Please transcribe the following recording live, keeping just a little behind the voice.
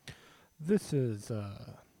This is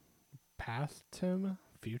past Tim,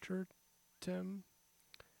 future Tim.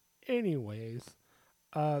 Anyways,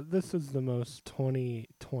 this is the most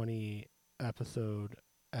 2020 episode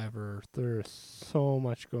ever. There's so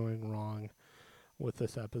much going wrong with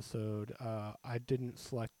this episode. I didn't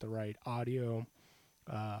select the right audio.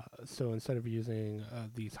 So instead of using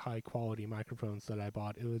these high quality microphones that I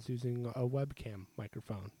bought, it was using a webcam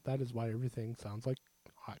microphone. That is why everything sounds like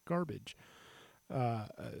hot garbage.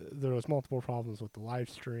 There was multiple problems with the live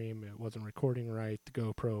stream. It wasn't recording right. The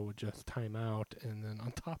GoPro would just time out. And then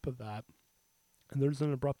on top of that, there's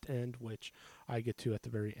an abrupt end, which I get to at the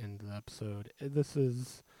very end of the episode. This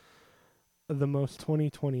is the most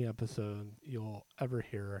 2020 episode you'll ever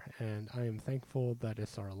hear, and I am thankful that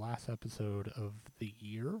it's our last episode of the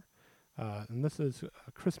year. And this is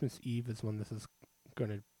Christmas Eve is when this is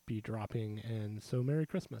going to be dropping, and so Merry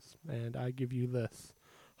Christmas. And I give you this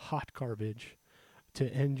hot garbage to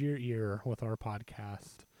end your ear with our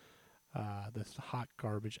podcast, this hot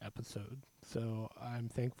garbage episode. So I'm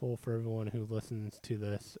thankful for everyone who listens to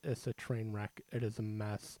this. It's a train wreck. It is a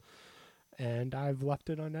mess. And I've left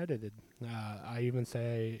it unedited. I even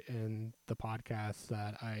say in the podcast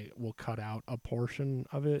that I will cut out a portion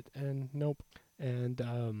of it, and nope. And,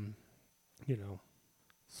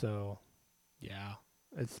 so, yeah,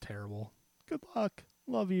 it's terrible. Good luck.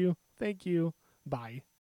 Love you. Thank you. Bye.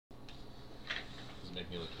 Does it make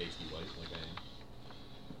me look Casey White like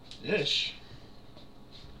I am? Ish.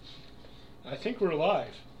 I think we're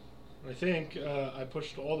live. I think I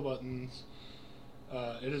pushed all the buttons.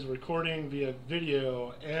 It is recording via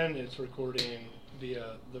video, and it's recording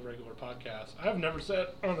via the regular podcast. I've never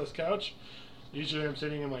sat on this couch. Usually I'm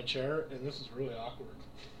sitting in my chair, and this is really awkward.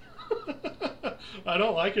 I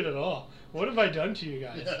don't like it at all. What have I done to you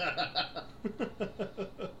guys?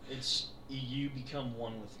 It's you become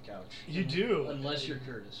one with the couch. You do. Unless you're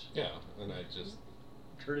Curtis. Yeah, and I just...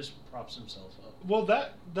 Curtis props himself up. Well,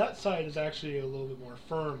 that side is actually a little bit more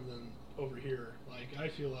firm than over here. Like, I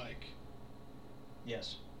feel like...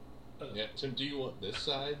 Yes. Yeah, Tim, do you want this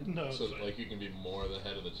side? No, so it's that, fine. like, you can be more the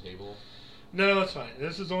head of the table? No, it's fine.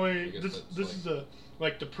 This is I only guess this that's is the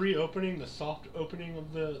pre-opening, the soft opening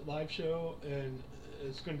of the live show, and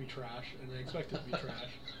it's going to be trash, and I expect it to be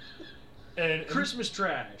trash. And Christmas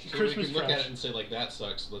trash. So Christmas we can look trash. at it and say, like, that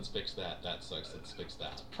sucks, let's fix that. That sucks, let's fix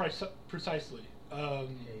that. Precisely. Hey,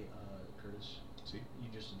 Curtis. See? You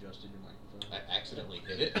just adjusted your microphone. I accidentally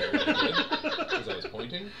hit it because I was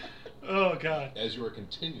pointing, Oh God. as you were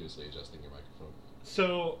continuously adjusting your microphone.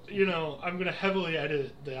 So I'm going to heavily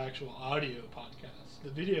edit the actual audio podcast. The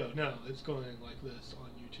video, no, it's going like this on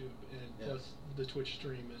YouTube, and Yeah. plus the Twitch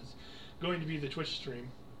stream is going to be the Twitch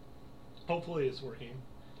stream. Hopefully it's working.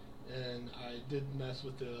 And I did mess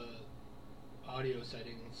with the audio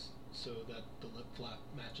settings so that the lip flap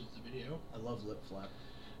matches the video. I love lip flap.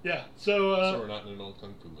 Yeah, so So we're not in an old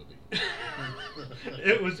kung fu movie.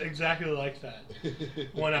 it was exactly like that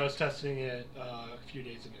when I was testing it a few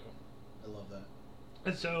days ago. I love that.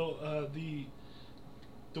 And so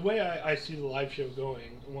the way I see the live show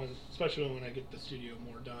going, especially when I get the studio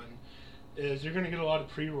more done, is you're going to get a lot of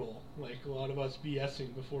pre-roll, like a lot of us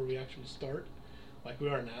BSing before we actually start, like we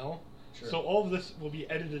are now. Sure. So all of this will be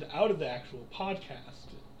edited out of the actual podcast.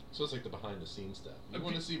 So it's like the behind the scenes stuff. If you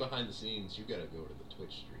want to see behind the scenes, you gotta go to the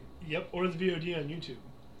Twitch stream. Yep, or the VOD on YouTube.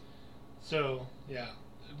 So, yeah,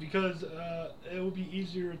 because it will be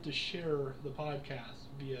easier to share the podcast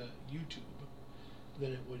via YouTube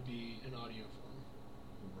than it would be in audio form.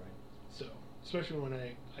 Right. So, especially when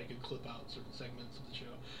I could clip out certain segments of the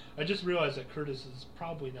show. I just realized that Curtis is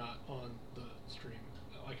probably not on the stream,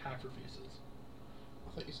 like half her faces.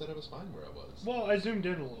 I thought you said I was fine where I was. Well, I zoomed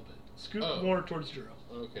in a little bit. Scoot more towards Drew.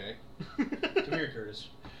 Okay. Come here, Curtis.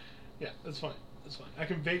 Yeah, that's fine. That's fine. I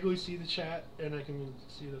can vaguely see the chat, and I can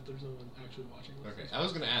see that there's no one actually watching this. Okay. I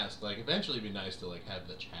was gonna ask, like, eventually it'd be nice to like have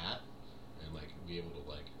the chat and like be able to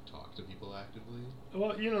like talk to people actively.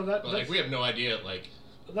 Well, But like we have no idea like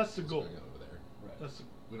that's the what's goal. going on over there. Right. That's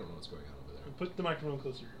We don't know what's going on over there. put the microphone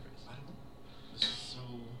closer to your face. I don't. This is so.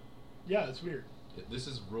 Yeah, it's weird. This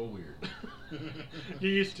is real weird.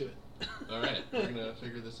 You're used to it. All right, we're gonna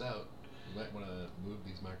figure this out. You might want to move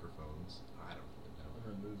these microphones. I don't even know. I'm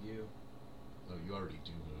gonna move you. Oh, you already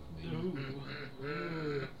do move me.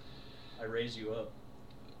 Ooh. I raise you up.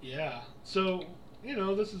 Yeah. So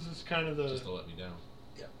this is just kind of the. Just to let me down.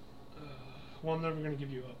 Well, I'm never gonna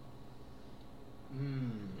give you up.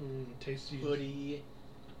 Tasty. Hoodie.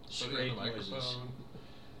 Put it on Scrape the noises. microphone.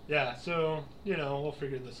 Yeah. So we'll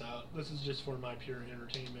figure this out. This is just for my pure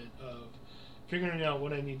entertainment of figuring out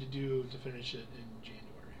what I need to do to finish it in January.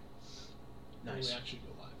 When Nice. we actually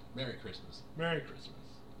go live. Merry Christmas. Merry Christmas.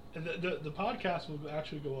 And the podcast will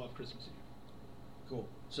actually go up Christmas Eve. Cool.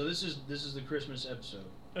 So this is the Christmas episode.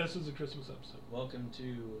 This is a Christmas episode. Welcome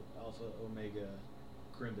to Alpha Omega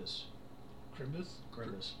Crimbus. Crimbus?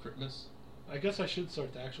 Crimbus. Christmas. I guess I should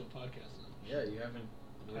start the actual podcast then. Yeah, you haven't.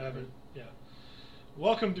 I haven't. Yeah.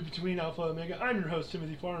 Welcome to Between Alpha Omega. I'm your host,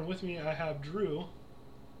 Timothy Farr, and with me I have Drew.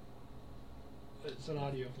 It's an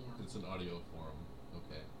audio form. It's an audio form.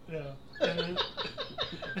 Okay. Yeah.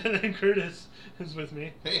 And then Curtis is with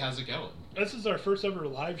me. Hey, how's it going? This is our first ever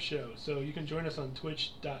live show, so you can join us on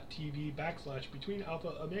twitch.tv/Between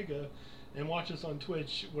Alpha Omega and watch us on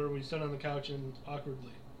Twitch where we sit on the couch and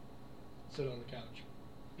awkwardly sit on the couch.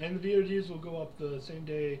 And the VODs will go up the same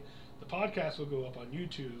day. The podcast will go up on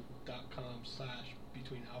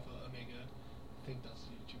youtube.com/Between Alpha Omega. I think that's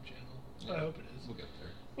the YouTube channel. Yeah, I hope it is. We'll get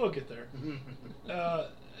there. We'll get there.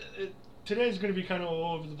 Today's going to be kind of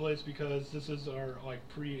all over the place because this is our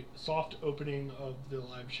soft opening of the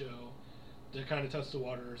live show to kind of test the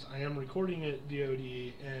waters. I am recording it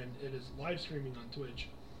VOD and it is live streaming on Twitch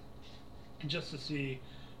just to see.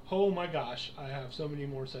 Oh my gosh, I have so many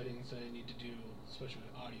more settings that I need to do, especially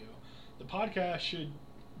with audio. The podcast should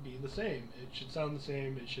be the same. It should sound the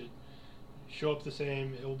same. It should show up the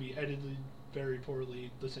same. It will be edited very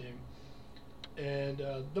poorly the same. And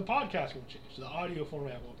the podcast won't change. The audio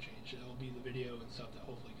format won't change. It'll be the video and stuff that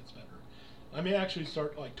hopefully gets better. I may actually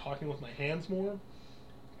start talking with my hands more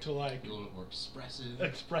to A little bit more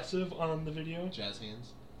expressive on the video. Jazz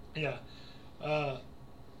hands. Yeah.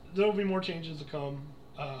 There'll be more changes to come.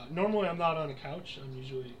 Normally I'm not on a couch. I'm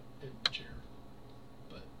usually in a chair.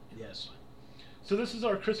 But Yes. so this is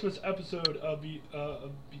our Christmas episode of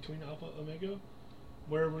Between Alpha Omega,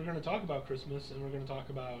 where we're going to talk about Christmas and we're going to talk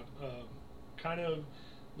about kind of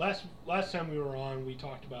last time we were on, we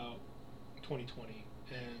talked about 2020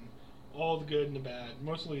 and all the good and the bad,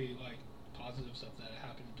 mostly positive stuff that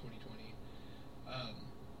happened in 2020.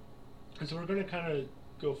 And so we're going to kind of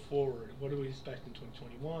go forward. What do we expect in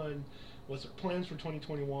 2021? What's our plans for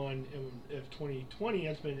 2021? And if 2020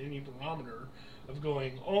 has been any barometer of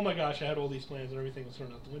going, oh my gosh, I had all these plans and everything was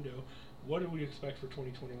thrown out the window, what do we expect for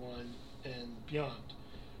 2021 and beyond?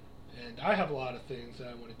 And I have a lot of things that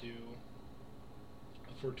I want to do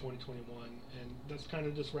for 2021, and that's kind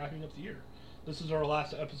of just wrapping up the year. This is our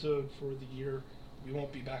last episode for the year. We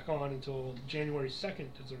won't be back on until January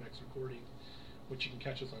 2nd is our next recording, which you can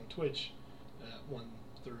catch us on Twitch at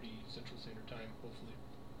 1:30 Central Standard Time, hopefully.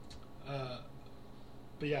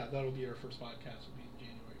 But yeah, that'll be our first podcast. Will be in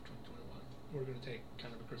January of 2021. We're going to take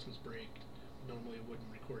kind of a Christmas break. Normally I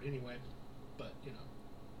wouldn't record anyway, but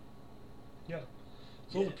yeah.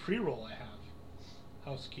 So the pre-roll I have,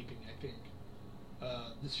 housekeeping, I think.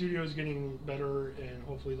 The studio is getting better, and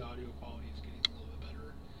hopefully the audio quality is getting a little bit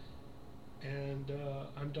better. And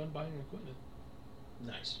I'm done buying equipment.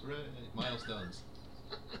 Nice. Right. Milestones.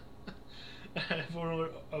 I've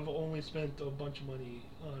only spent a bunch of money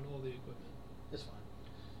on all the equipment. That's fine.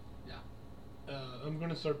 Yeah. I'm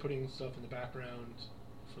going to start putting stuff in the background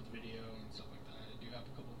for the video and stuff like that. I do have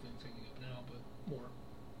a couple of things hanging up now, but more.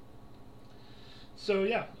 So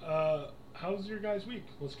yeah, how's your guys' week?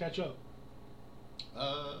 Let's catch up.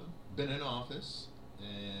 Been in office,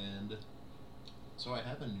 and so I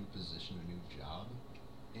have a new position, a new job.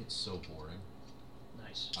 It's so boring.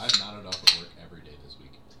 Nice. I've nodded off at work every day this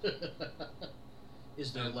week.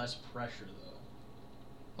 Is there less pressure though?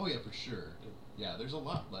 Oh yeah, for sure. Yeah, there's a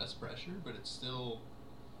lot less pressure, but it's still,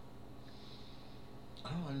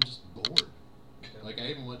 I don't know, I'm just bored. Like, I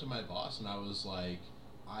even went to my boss and I was like,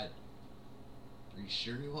 are you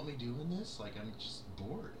sure you want me doing this? Like, I'm just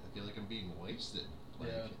bored. I feel like I'm being wasted. Like,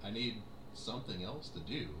 Yeah. I need something else to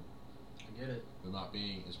do, I get it. but not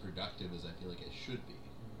being as productive as I feel like I should be.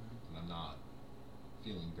 And I'm not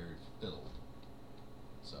feeling very fulfilled.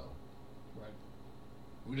 So, Right.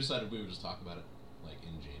 we decided we would just talk about it,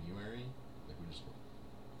 in January. Like, we just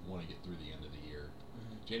want to get through the end of the year.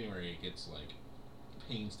 January, it gets,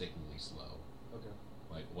 painstakingly slow.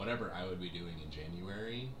 Okay. Whatever I would be doing in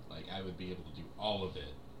January, I would be able to do all of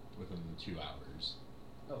it within 2 hours.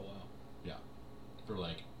 Oh wow. Yeah. For,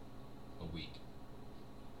 a week.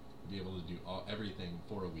 Be able to do everything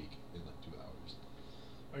for a week in, 2 hours.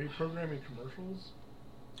 Are you programming commercials?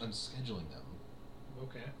 I'm scheduling them.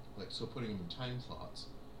 Okay. So putting them in time slots.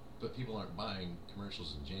 But people aren't buying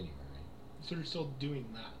commercials in January. So you're still doing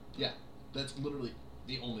that? Yeah. That's literally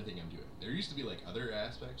the only thing I'm doing. There used to be, other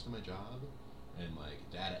aspects to my job, and,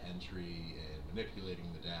 data entry, and manipulating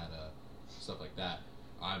the data, stuff like that.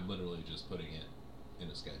 I'm literally just putting it in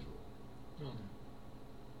a schedule. Oh,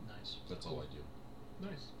 Nice. That's all I do.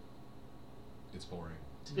 nice. It's boring.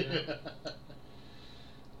 Yeah.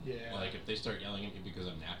 Yeah. Like, if they start yelling at me because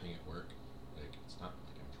I'm napping at work, like, it's not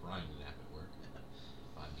like I'm trying to nap at work.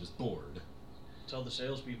 I'm just bored. Tell the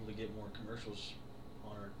salespeople to get more commercials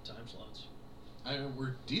on our time slots. I mean,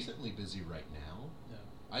 we're decently busy right now. Yeah.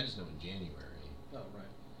 I just know in January. Oh, right.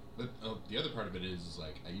 But the other part of it is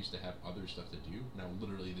like I used to have other stuff to do. Now,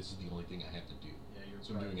 literally, this is the only thing I have to do. Yeah, your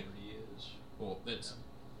So I'm doing it. priority is. Well, that's Yeah.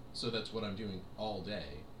 so that's what I'm doing all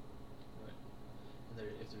day. Right.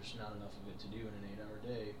 And if there's not enough of it to do in an 8-hour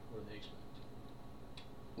day, what do they expect?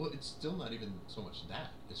 Well, it's still not even so much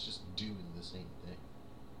that. It's just doing the same thing.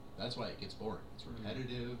 That's why it gets boring. It's Mhm.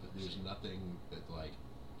 repetitive. There's nothing that like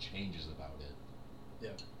changes about it.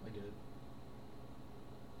 Yeah, I get it.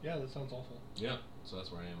 Yeah, that sounds awful. Yeah. So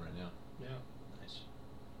that's where I am right now. Yeah. Nice.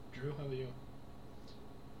 Drew, how about you?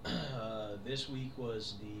 This week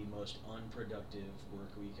was the most unproductive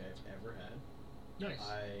work week I've ever had. Nice.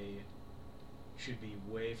 I should be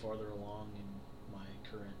way farther along in my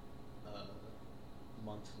current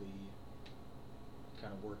monthly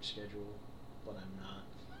kind of work schedule, but I'm not.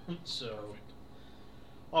 So Perfect.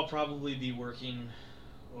 I'll probably be working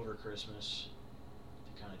over Christmas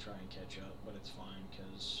to kind of try and catch up, but it's fine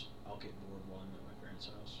because I'll get bored while I'm at my parents'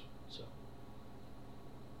 house. So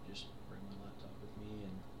just bring my laptop with me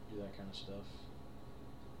and do that kind of stuff.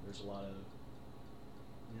 There's a lot of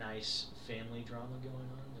nice family drama going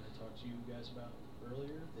on that I talked to you guys about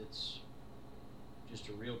earlier. That's just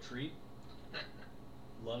a real treat.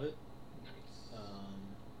 Love it. Nice.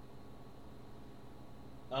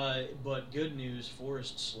 But good news,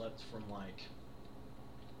 Forrest slept from like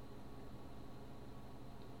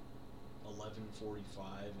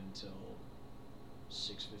 11:45 until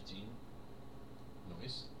 6:15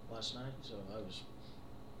 Nice. last night, so that was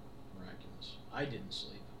miraculous. I didn't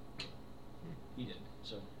sleep. He did.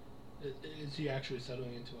 So Is he actually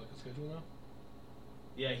settling into like a schedule now?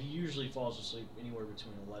 yeah, he usually falls asleep anywhere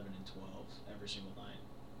between 11 and 12 every single night.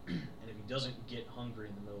 And if he doesn't get hungry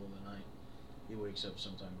in the middle of the night, he wakes up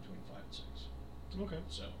sometime between 5 and 6. Okay.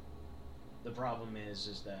 So the problem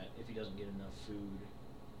is that if he doesn't get enough food,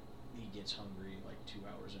 he gets hungry like 2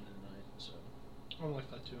 hours into the night. So I'm like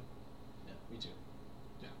that too. yeah, me too.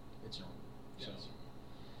 Yeah. It's normal. Yeah, So, it's-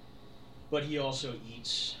 but he also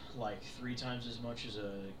eats like 3 times as much as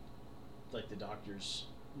like the doctors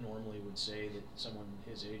normally would say that someone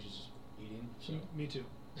his age is eating. So Me too.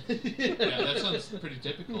 Yeah, that sounds pretty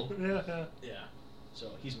typical. Yeah. yeah.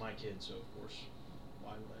 So he's my kid, so of course,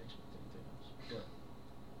 why would I expect anything else?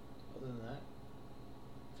 But other than that,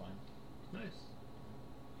 fine. Nice.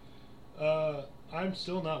 I'm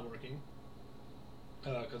still not working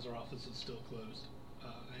because our office is still closed.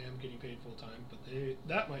 I am getting paid full time, but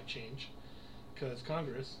that might change because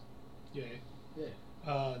Congress, yay,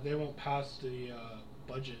 Yeah. they won't pass the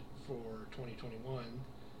budget for 2021.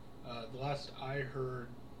 The last I heard,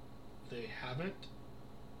 they haven't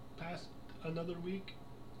passed another week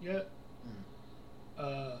yet.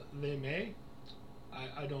 They may.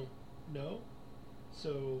 I don't know.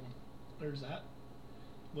 So there's that.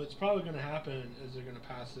 What's probably going to happen is they're going to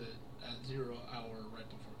pass it at 0 hour right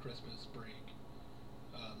before Christmas break.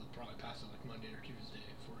 They'll probably pass it like Monday or Tuesday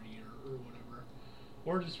for a year or whatever.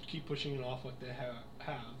 Or just keep pushing it off like they have.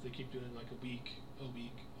 They keep doing like a week.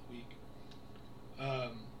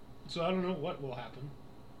 So I don't know what will happen.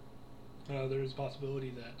 There's a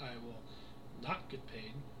possibility that I will not get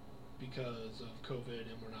paid because of COVID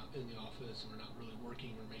and we're not in the office and we're not really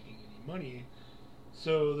working or making any money.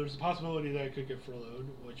 So there's a possibility that I could get furloughed,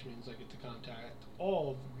 which means I get to contact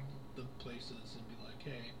all of the places and be like,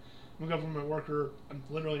 hey, I'm a government worker, I'm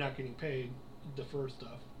literally not getting paid, defer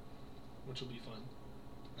stuff, which will be fun.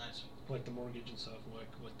 Nice. Like the mortgage and stuff, like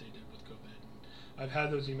what they did with COVID. And I've had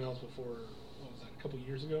those emails before, what was that, a couple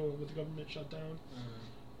years ago with the government shutdown.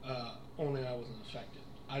 Only I wasn't affected.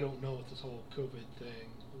 I don't know with this whole COVID thing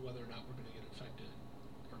whether or not we're going to get affected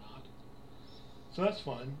or not. So that's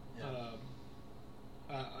fun. Yeah.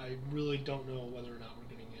 I really don't know whether or not we're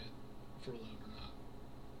going to get furloughed or not.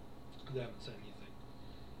 They haven't said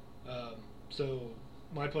anything. So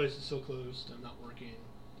my place is still closed. I'm not working.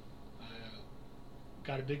 I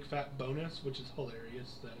got a big fat bonus, which is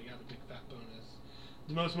hilarious that I got a big fat bonus.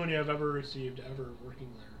 The most money I've ever received ever working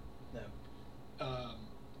there. No.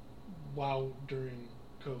 While during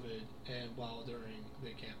COVID and while during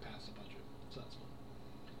they can't pass a budget. So that's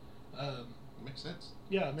fun. Makes sense.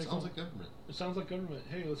 Yeah, it makes Sounds sense. like government. It sounds like government.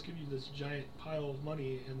 Hey, let's give you this giant pile of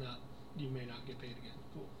money and that you may not get paid again.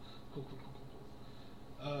 Cool.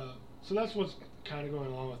 So that's what's kind of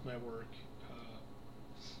going on with my work.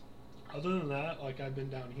 Other than that, like I've been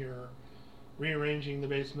down here rearranging the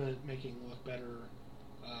basement, making it look better.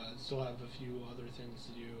 Still have a few other things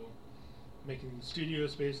to do. making the studio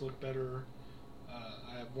space look better.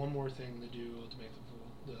 I have one more thing to do to make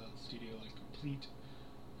the studio like complete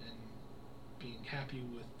and being happy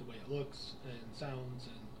with the way it looks and sounds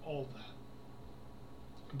and all of that.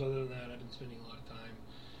 But other than that, I've been spending a lot of time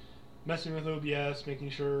messing with OBS, making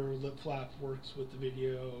sure lip flap works with the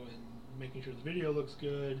video and making sure the video looks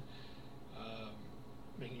good,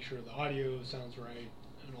 making sure the audio sounds right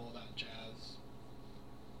and all that jazz.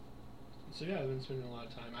 So yeah, I've been spending a lot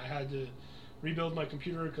of time. I had to rebuild my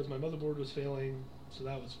computer because my motherboard was failing, so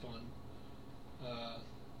that was fun.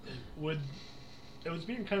 It was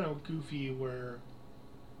being kind of goofy where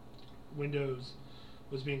Windows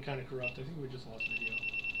was being kind of corrupt. I think we just lost video.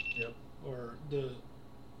 Yep. Or the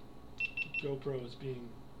GoPro is being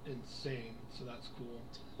insane, so that's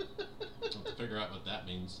cool. I'll have to figure out what that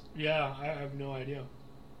means. Yeah, I have no idea.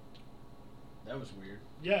 That was weird.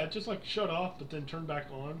 Yeah, it just like shut off, but then turned back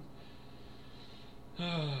on.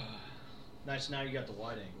 Nice. Now you got the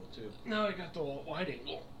wide angle too. Now I got the wide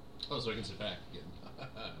angle. Oh, so I can sit back again.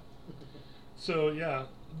 So yeah,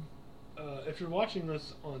 if you're watching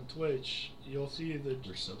this on Twitch, you'll see the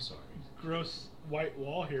We're so sorry. gross white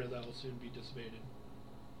wall here that will soon be dissipated.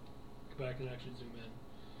 But I can actually zoom in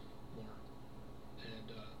more and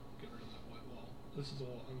get rid of that white wall. This is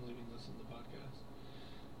all. I'm leaving this in the podcast.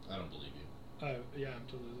 I don't believe you. Yeah, I'm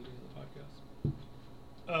totally leaving in the podcast.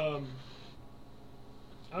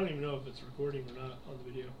 I don't even know if it's recording or not on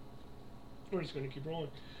the video. We're just going to keep rolling.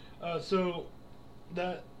 So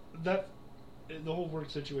that the whole work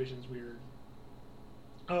situation is weird.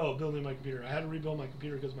 Oh, building my computer. I had to rebuild my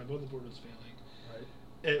computer because my motherboard was failing. Right.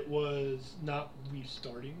 It was not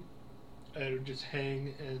restarting. It would just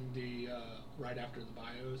hang in the right after the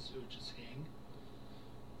BIOS. It would just hang,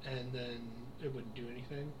 and then it wouldn't do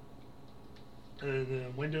anything. And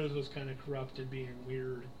then Windows was kind of corrupt and being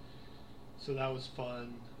weird, so that was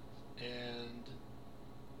fun. And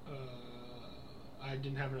I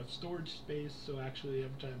didn't have enough storage space, so actually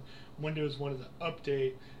every time Windows wanted to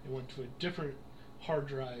update, it went to a different hard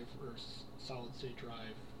drive or solid state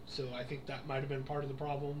drive. So I think that might have been part of the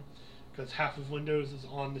problem, because half of Windows is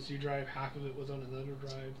on the C drive, half of it was on another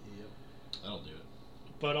drive. Yep. That'll do it.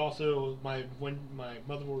 But also, when my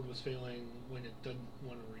motherboard was failing, when it didn't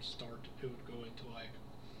want to restart, it would go into like,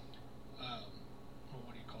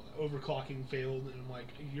 what do you call that? Overclocking failed, and I'm like,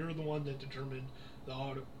 you're the one that determined the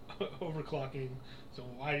auto overclocking, so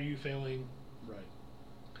why are you failing? Right.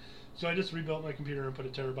 So I just rebuilt my computer and put a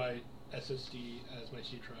terabyte SSD as my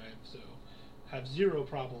C drive, so have zero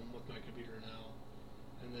problem with my computer now.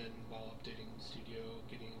 And then while updating the studio,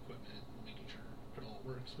 getting equipment, and making sure it all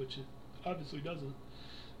works, which it obviously doesn't.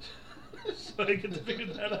 So I get to figure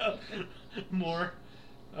that out more.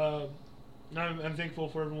 I'm thankful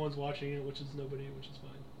for everyone's watching it, which is nobody, which is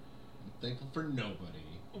fine. I'm thankful for nobody.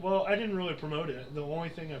 Well, I didn't really promote it. The only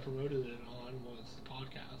thing I promoted it on was the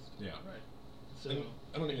podcast. Yeah. Right. So And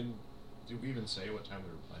I don't even. Did we even say what time we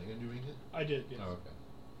were planning on doing it? I did, yes. Oh,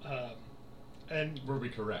 okay. And Were we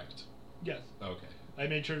correct? yes, Okay. I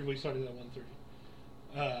made sure we started at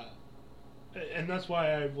 1:30. And that's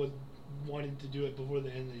why I was wanting to do it before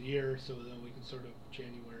the end of the year, so then we can start up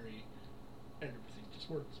January and everything just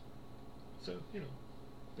works. So,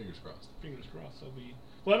 Fingers crossed. fingers crossed.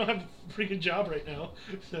 Well, I don't have a freaking job right now,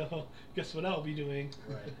 so guess what I'll be doing?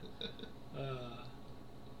 Right.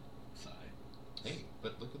 Sigh. Hey,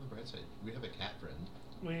 but look at the bright side. We have a cat friend.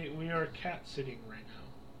 We are cat sitting right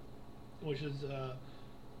now, which is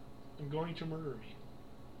going to murder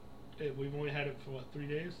me. We've only had it for 3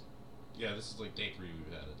 days, Yeah, this is like day 3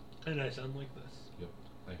 we've had it. and I sound like this. Yep,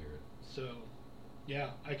 I hear it. So, yeah,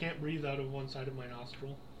 I can't breathe out of one side of my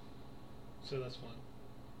nostril, so that's fun.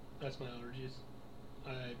 That's my allergies.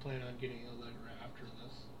 I plan on getting a letter after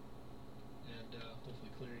this, and hopefully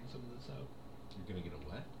clearing some of this out. You're gonna get a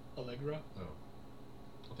what? Allegra, Oh.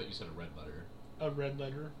 I thought you said a red letter. a red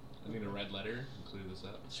letter, I need a red letter and clear this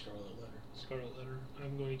up. Scarlet letter. scarlet letter.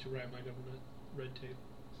 I'm going to write my government red tape.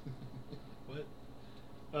 What?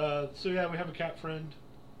 So yeah, we have a cat friend.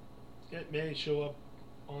 It may show up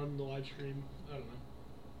on the live stream. I don't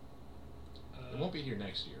know. It won't be here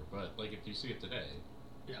next year, but like if you see it today,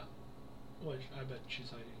 Yeah. Which I bet she's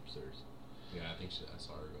hiding upstairs. yeah, I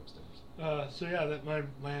saw her go upstairs. So yeah, that my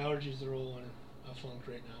allergies are all on a funk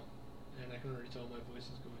right now, and I can already tell my voice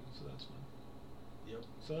is going, so that's fun. Yep.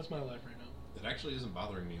 So that's my life right now. It actually isn't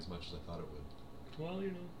bothering me as much as I thought it would. Well,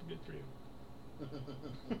 good for you.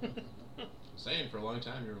 I'm saying for a long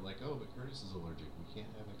time you were like, oh, but Curtis is allergic. We can't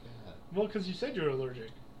have a cat. Well, because you said you're allergic.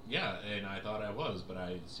 Yeah, and I thought I was, but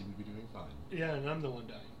I seem to be doing fine. Yeah, and I'm the one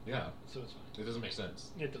dying, Yeah, so it's fine. it doesn't make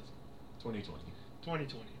sense. It doesn't. 2020.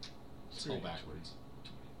 2020. It's Screw all you. backwards.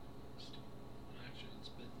 20.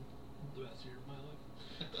 the best year of my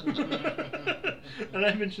life. And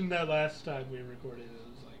I mentioned that last time we recorded. It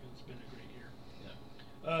was like it's been a great year.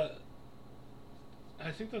 Yeah.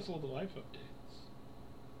 I think that's all the life updates.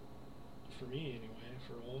 For me, anyway.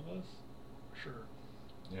 For all of us, sure.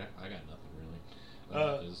 Yeah, I got nothing really.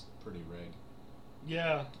 That is pretty reg.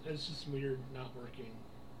 Yeah, it's just weird not working.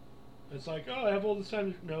 It's like, oh, I have all this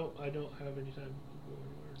time. No, I don't have any time to go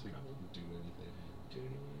anywhere. To Travel. do anything. Do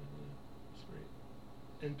anything. Yeah, it's great.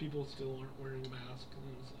 And people still aren't wearing a mask.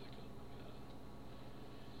 And it's like, oh my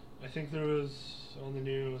god. I think there was, on the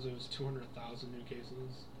news, it was 200,000 new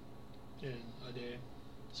cases in a day.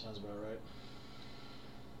 Sounds about right.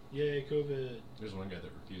 Yay, COVID. There's one guy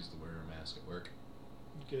that refused to wear a mask at work.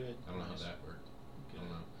 Good. I don't know Nice. how that worked. Good. I don't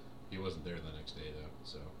know. He wasn't there the next day though,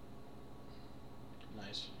 so.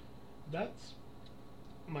 Nice. That's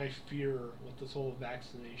my fear with this whole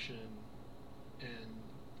vaccination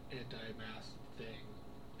and anti-mask thing,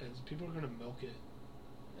 is people are going to milk it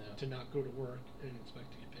Yeah. to not go to work and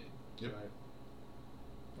expect to get paid. Yep. Right.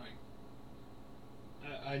 Like,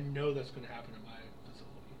 I know that's going to happen at my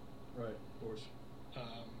facility. Right. Of course.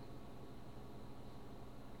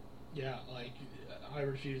 Yeah, like, I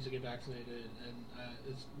refuse to get vaccinated, and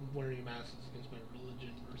it's wearing a mask is against my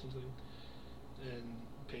religion or something, and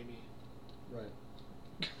pay me. Right.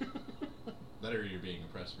 That or you're being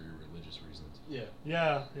oppressed for your religious reasons. Yeah.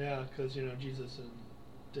 Yeah, because, Jesus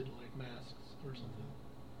didn't like masks or something.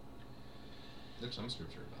 There's some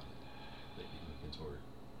scripture about it that you can contort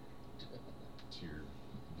to your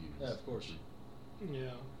views. Yeah, of course.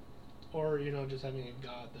 Yeah. Or, just having a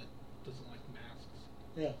God that doesn't like masks.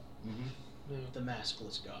 Yeah. Mm-hmm. Yeah. The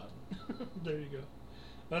maskless god. There you go.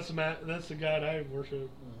 That's the God I worship.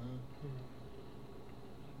 Mm-hmm.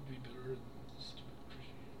 Be better than stupid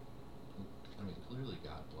Christianity. I mean, clearly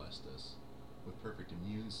God blessed us with perfect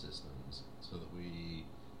immune systems so that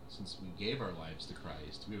since we gave our lives to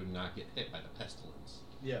Christ, we would not get hit by the pestilence.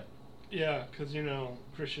 Yeah. Yeah, because,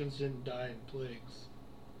 Christians didn't die in plagues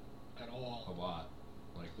at all. A lot.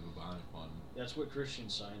 Like the bubonic one. That's what Christian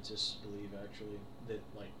scientists believe, actually. That,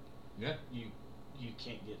 like, Yeah. you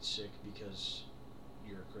can't get sick because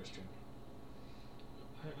you're a Christian.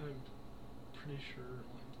 I'm pretty sure,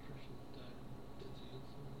 like, Christians died of disease and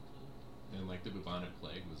stuff. And like the bubonic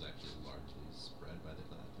plague was actually largely spread by the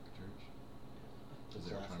Catholic Church. Because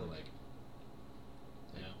they were trying to like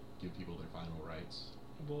Yeah. give people their final rights.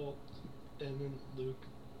 Well, and then Luke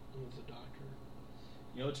was a doctor.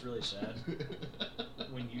 You know what's really sad?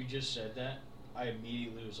 When you just said that, I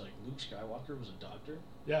immediately was like, Luke Skywalker was a doctor?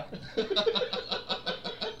 Yeah.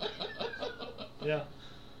 Yeah.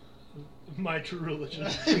 My true religion.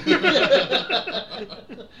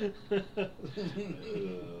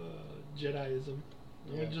 Jediism.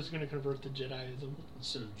 Yeah. I'm just going to convert to Jediism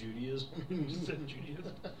Instead of Judaism? instead of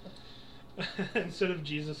Judaism. Instead of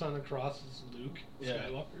Jesus on the cross, it's Luke Yeah.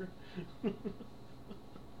 Skywalker.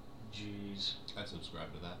 Jeez. I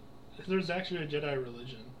subscribe to that. There's actually a Jedi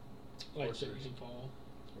religion, like course that there you is. can follow.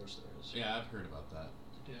 Of course there is. Yeah, I've heard about that.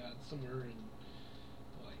 Yeah, it's somewhere in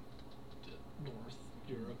like North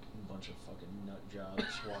Europe. A bunch of fucking nut jobs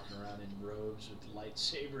walking around in robes with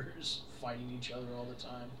lightsabers, fighting each other all the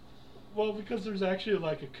time. Well, because there's actually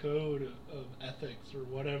like a code of ethics or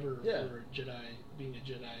whatever Yeah. for a Jedi being a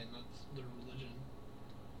Jedi, and that's their religion.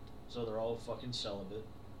 So they're all fucking celibate.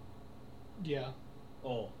 Yeah.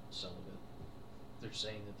 Oh, celibate. They're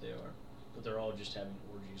saying that they are. But they're all just having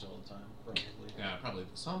orgies all the time, probably. Yeah, probably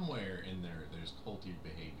somewhere in there's culty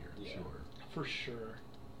behavior, I'm Yeah. sure. For sure.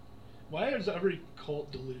 Why is every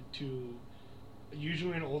cult diluted to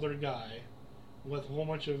usually an older guy with a whole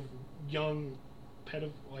bunch of young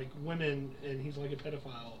like women, and he's like a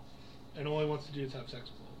pedophile, and all he wants to do is have sex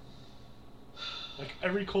with them? Like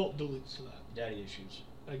every cult dilutes to that, Daddy issues.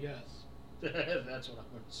 I guess. That's what I'm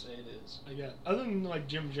going to say it is. I guess. Other than like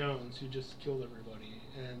Jim Jones, who just killed everybody,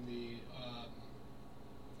 and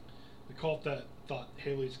the cult that thought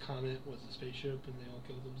Halley's Comet was a spaceship, and they all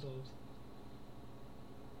killed themselves.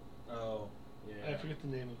 Oh, yeah. I forget the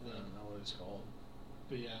name of I them, don't know what it's called.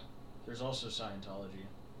 but yeah, There's also Scientology.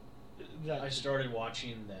 that I started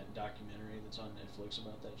watching that documentary that's on Netflix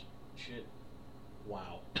about that shit.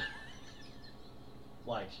 Wow.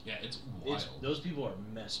 Like, Yeah, it's wild. those people are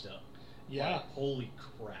messed up. Yeah, Like, holy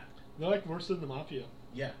crap. they're like worse than the mafia.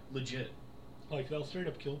 Yeah, legit. Like they'll straight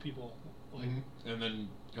up kill people. Like, Mhm. And then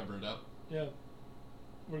cover it up. yeah,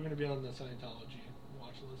 we're gonna be on the Scientology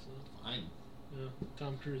watch list now. Fine. Yeah,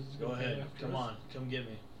 Tom Cruise is Go gonna come ahead. after Come us. on. Come get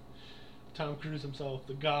me. Tom Cruise himself,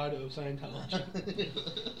 the god of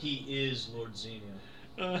Scientology. He is Lord Xenia.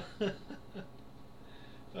 Do you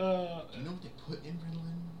know what they put in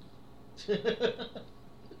Ritalin?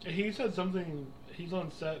 He said something. He's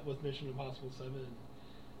on set with Mission Impossible 7,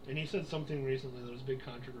 and he said something recently. There was a big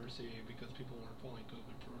controversy because people weren't following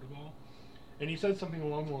COVID protocol, and he said something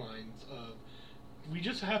along the lines of, "We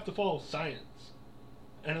just have to follow science,"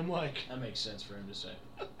 and I'm like, That makes sense for him to say.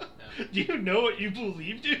 "Do you know what you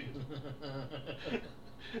believe, dude?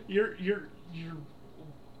 You're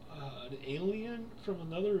an alien from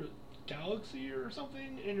another galaxy or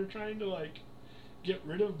something, and you're trying to like get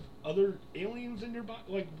rid of other aliens in your body.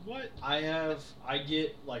 Like what?" I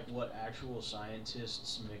get like what actual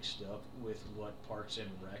scientists mixed up with what Parks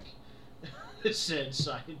and Rec said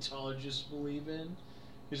Scientologists believe in.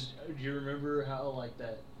 Because do you remember how like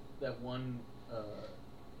that one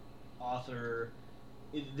author?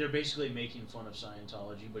 They're basically making fun of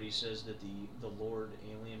Scientology, but he says that the Lord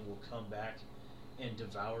alien will come back and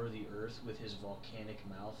devour the earth with his volcanic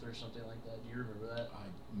mouth or something like that. Do you remember that?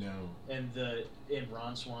 No. And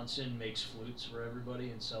Ron Swanson makes flutes for everybody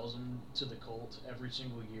and sells them to the cult every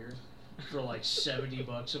single year for like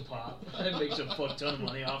 $70 a pop, and makes a fuck ton of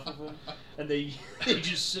money off of them. And they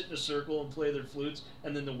just sit in a circle and play their flutes,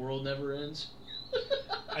 and then the world never ends.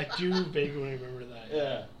 I do vaguely remember that.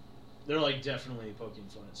 Yeah. They're like definitely poking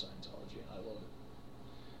fun at Scientology, and I love it.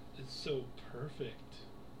 It's so perfect.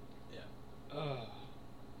 Yeah.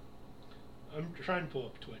 I'm trying to pull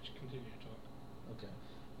up Twitch. Continue to talk. Okay.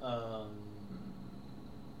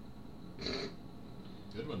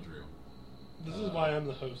 Good one, Drew. This is why I'm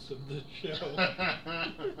the host of the show. I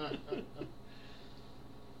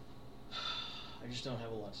just don't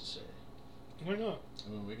have a lot to say. Why not? I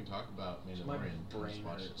mean, we can talk about My Mandalorian. I brain just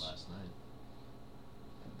watched hurts. it last night.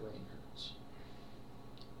 My brain hurts.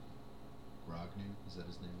 Grognu, is that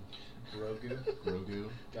his name? Grogu?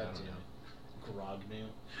 Grogu? God I don't know. damn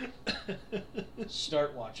it. Grognu.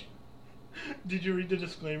 Start watching. Did you read the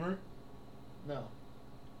disclaimer? No.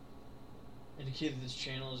 Indicate that this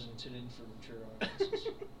channel is intended for mature audiences.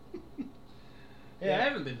 Hey, I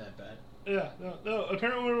haven't been that bad. Yeah, no.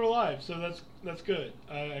 Apparently we're live, so that's good.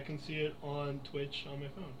 I can see it on Twitch on my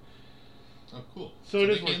phone. Oh, cool. So it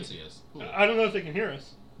they is can working. see us. Cool. I don't know if they can hear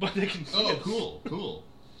us, but they can see us. Oh, cool.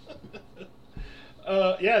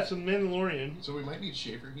 Yeah, so The Mandalorian. So we might need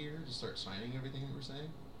Schaefer here to start signing everything that we're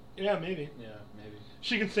saying? Yeah, maybe. Yeah, maybe.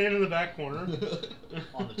 She can stand in the back corner.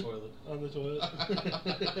 On the toilet. On the toilet.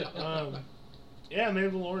 Yeah,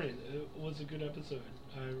 Mandalorian. It was a good episode.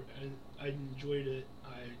 I enjoyed it.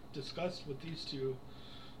 I discussed with these two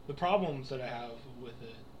the problems that I have with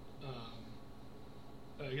it.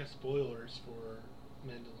 I guess spoilers for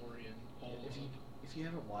Mandalorian. If you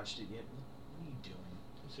haven't watched it yet, what are you doing?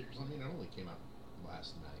 Seriously. I mean, it only came out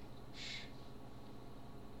last night.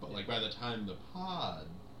 But, like, by the time the pod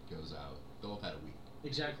goes out, they'll have had a week.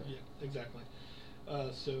 Exactly. Yeah, exactly.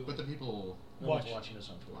 So. But the people No one's watching us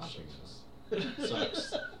on Twitch. watching so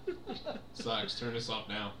us sucks. Turn us off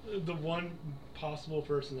now. The one possible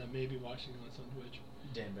person that may be watching us on Twitch.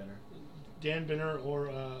 Dan Benner. Dan Benner or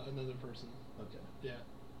another person. Okay. Yeah,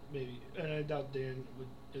 maybe. And I doubt Dan would.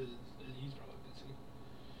 He's probably busy.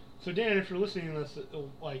 So Dan, if you're listening to this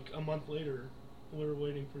like a month later, we're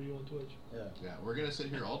waiting for you on Twitch. Yeah. Yeah, we're gonna sit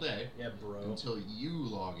here all day Yeah, bro. until you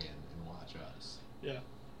log in and watch us. Yeah.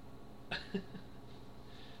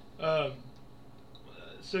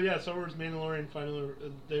 So yeah, Star Wars Mandalorian finally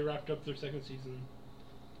they wrapped up their second season.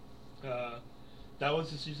 That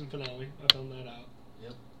was the season finale. I found that out.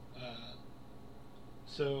 Yep.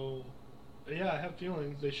 So yeah, I have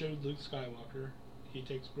feelings. They showed Luke Skywalker. He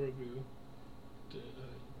takes Grogu to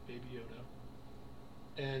Baby Yoda.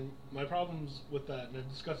 And my problems with that, and I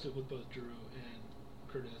discussed it with both Drew and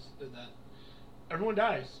Curtis, is that everyone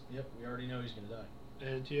dies. Yep, we already know he's gonna die.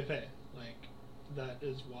 And TFA. Like, that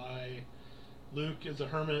is why Luke is a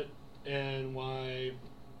hermit, and why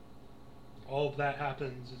all of that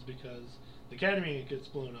happens is because the Academy gets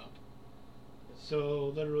blown up.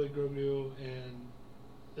 So literally Grogu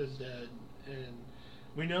is dead, and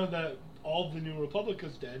we know that all of the New Republic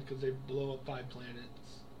is dead because they blow up 5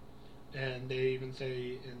 planets, and they even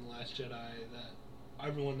say in The Last Jedi that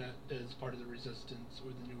everyone that is part of the Resistance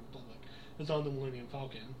or the New Republic is on the Millennium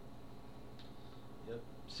Falcon. Yep.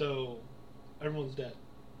 So everyone's dead.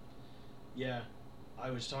 Yeah,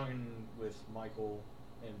 I was talking with Michael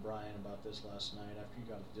and Brian about this last night after you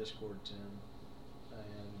got the Discord, Tim,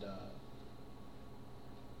 and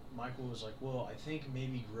Michael was like, well, I think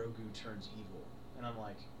maybe Grogu turns evil. And I'm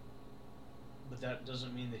like, but that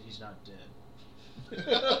doesn't mean that he's not dead.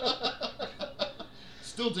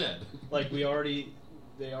 Still dead. Like, they already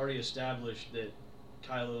established that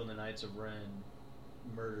Kylo and the Knights of Ren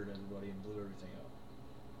murdered everybody and blew everything up.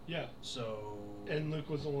 Yeah. So... And Luke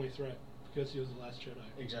was the only threat because he was the last Jedi.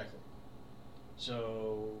 Exactly.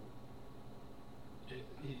 So He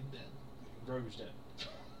dead. Grogu's dead.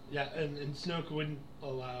 Yeah, and Snoke wouldn't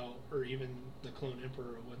allow, or even the Clone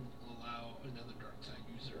Emperor wouldn't allow another dark side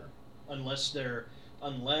user.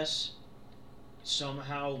 Unless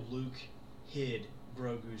somehow Luke hid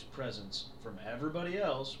Grogu's presence from everybody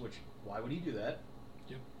else, which why would he do that?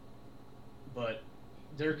 Yep. But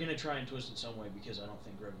they're gonna try and twist it some way because I don't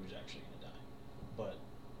think Grogu's actually gonna die. But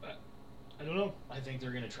I don't know. I think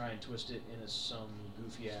they're gonna try and twist it in some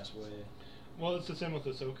goofy ass way. Well, it's the same with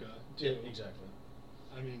Ahsoka too. Yeah, exactly.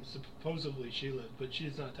 I mean, supposedly she lived, but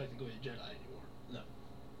she's not technically a Jedi anymore. No.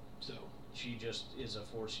 So. She just is a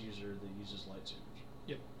Force user that uses lightsabers.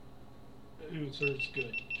 Yep. Who serves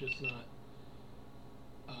good, just not.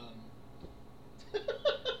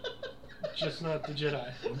 Just not the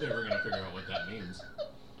Jedi. One day we're gonna figure out what that means.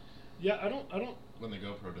 Yeah, I don't. When the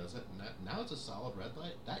GoPro does it, now it's a solid red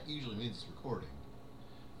light. That usually means it's recording.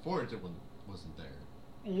 Before it wasn't there.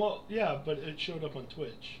 Well, yeah, but it showed up on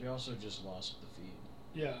Twitch. We also just lost the feed.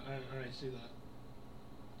 Yeah, I see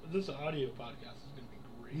that. This audio podcast is gonna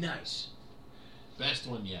be great. Nice. Best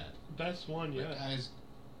one yet. Best one, Like, yeah. guys,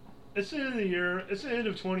 It's the end of the year. It's the end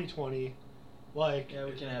of 2020. Like. Yeah,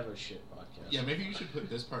 we can have a shit podcast. yeah, maybe you should put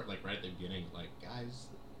this part like right at the beginning. Like, guys,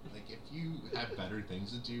 like if you have better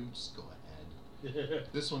things to do, just go ahead.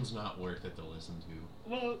 This one's not worth it to listen to.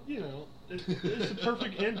 Well, it's the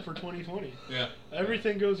perfect end for 2020. Yeah.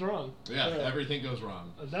 Everything goes wrong. Yeah, everything goes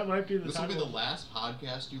wrong. That might be the This will be title. the last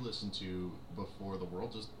podcast you listen to before the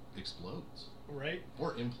world just explodes. Right?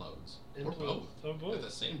 Or implodes. Or Implodes. both. Or both. At the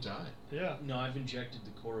same time. Yeah. No, I've injected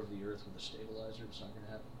the core of the Earth with a stabilizer. It's not gonna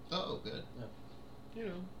happen. Oh, good.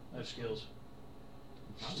 I have skills.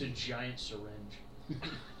 Just a giant syringe.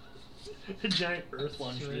 A giant earth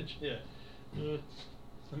Plunged syringe. it. Yeah. Uh,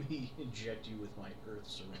 Let me inject you with my Earth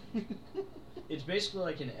syringe. It's basically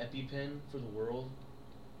like an EpiPen for the world.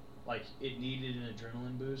 Like, it needed an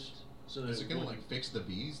adrenaline boost. So that Is it gonna wouldn't- like fix the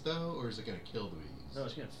bees though, or is it gonna kill the bees? No,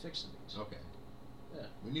 it's gonna fix the bees. Okay. Yeah.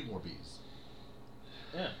 We need more bees.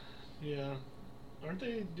 Yeah. yeah. Aren't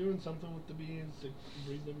they doing something with the bees to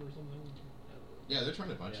breed them or something? Yeah, they're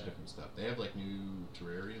trying a bunch of Yeah. different stuff. They have like new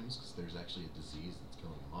terrariums because there's actually a disease that's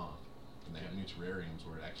killing them off, and they have new terrariums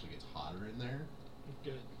where it actually gets hotter in there,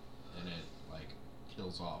 Good. and it like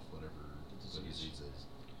kills off whatever the disease is.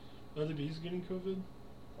 Are the bees getting COVID?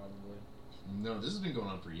 Probably. No, this has been going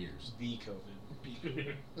on for years. The COVID. Bee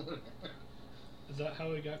COVID. Is that how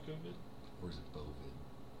they got COVID? Or is it bovid?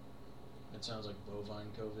 That sounds like bovine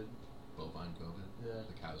COVID. Bovine COVID? Yeah.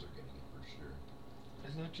 The cows are getting it for sure.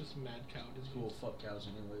 It's not just mad cow disease. Cool, fuck cows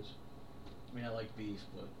anyways. I mean, I like beef,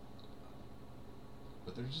 but...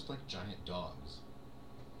 But they're just like giant dogs.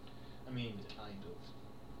 I mean, kind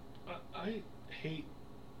of. I hate.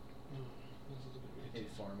 This is a good way to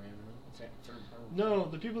Hate farm animal. No,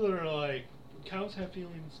 the people that are like, cows have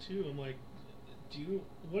feelings too. I'm like,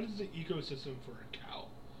 what is the ecosystem for a cow?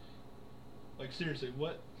 Like, seriously,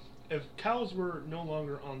 what if cows were no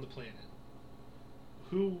longer on the planet?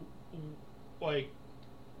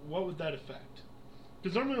 What would that affect?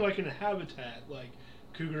 Because normally, like in a habitat, like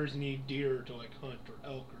cougars need deer to like hunt or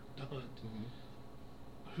elk or to hunt.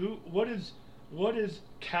 Mm-hmm. What is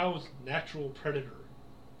cow's natural predator?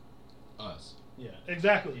 Us. Yeah.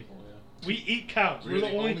 Exactly. People, yeah. We eat cows. We're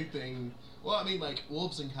the only thing. Well, I mean, like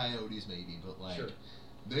wolves and coyotes maybe, but like Sure.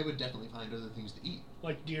 they would definitely find other things to eat.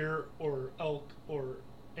 Like deer or elk or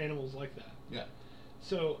animals like that. Yeah.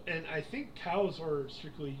 So, and I think cows are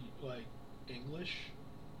strictly like English,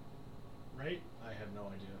 right? I have no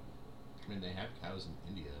idea. I mean, they have cows in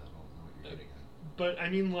India. I don't know what you're getting at. But I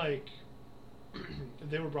mean, like,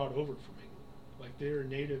 they were brought over from England. Like, they're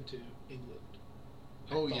native to England.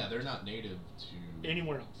 I Oh yeah, thought. they're not native to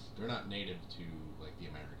Anywhere else. They're not native to like the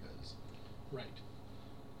Americas. Right.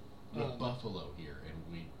 We have buffalo here, and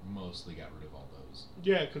we mostly got rid of all those.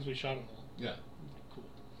 Yeah, because we shot them all. Yeah. Cool.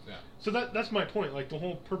 Yeah. So that's my point. Like, the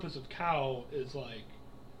whole purpose of cow is, like,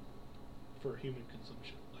 for human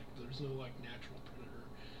consumption. Like, there's no, like, natural predator.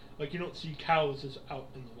 Like, you don't see cows as out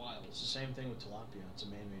in the wild. It's the same thing with tilapia. It's a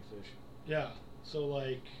man-made fish. Yeah. So,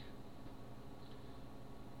 like,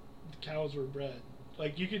 the cows were bred.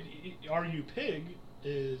 Like, you could argue pig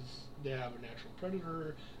is they have a natural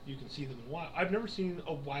predator. You can see them in wild. I've never seen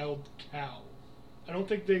a wild cow. I don't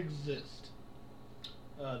think they exist.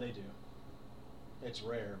 They do. It's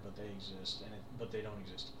rare, but they exist, but they don't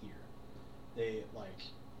exist here. They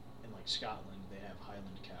in Scotland, they have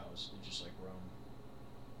Highland cows that just like roam.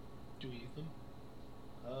 Do we eat them?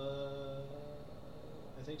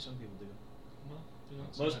 I think some people do. Well, you know.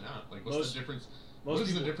 So Most- why not? Like, what's most- the difference? most What is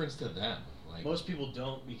the people- difference to them? Like, Most people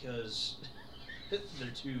don't because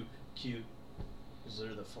they're too cute. because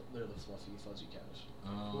they're the fluffy, fuzzy cows.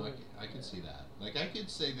 Oh, I could see that. Like, I could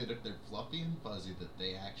say that if they're fluffy and fuzzy, that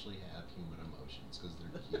they actually have human emotions because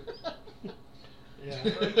they're cute.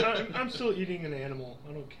 Yeah, I'm still eating an animal.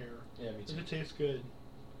 I don't care. Yeah, me too. If it tastes good,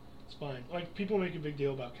 it's fine. Like, people make a big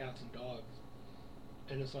deal about cats and dogs,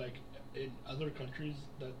 and it's like in other countries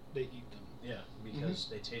that they eat them. Yeah, because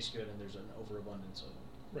they taste good and there's an overabundance of them.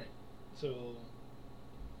 Right. So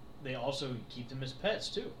They also keep them as pets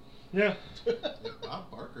too. yeah. If Bob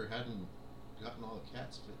Barker hadn't gotten all the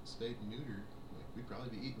cats spayed and neutered, like, we'd probably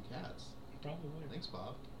be eating cats. Probably. Thanks,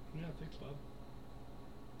 Bob. Yeah, thanks, Bob.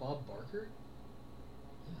 Bob Barker?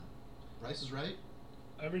 Yeah. Price is Right.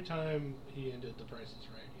 Every time he ended The Price is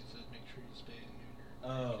Right, he said, "Make sure you spay and neuter."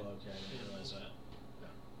 Oh, okay. I didn't realize that.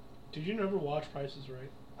 Did you never watch Price is Right?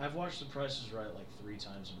 I've watched The Price is Right like 3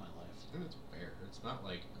 times in my life. And it's fair. It's not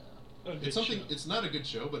like A good it's something. show. It's not a good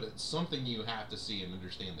show, but it's something you have to see and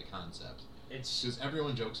understand the concept. It's Because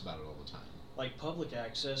everyone jokes about it all the time. like public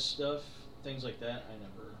access stuff, things like that. I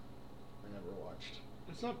never watched.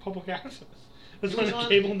 It's not public access. It's It on was a on-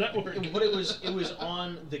 cable network. But it was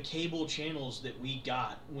on the cable channels that we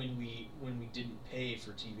got when we didn't pay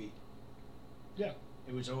for TV. Yeah.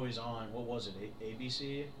 It was always on. What was it?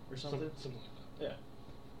 ABC or something? Something like that. Yeah.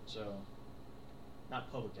 So,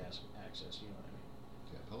 not public access. You know what I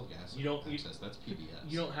mean? Yeah, public access. You don't- you- access. That's PBS.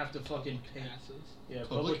 You don't have to fucking Public pay. asses. Yeah, Public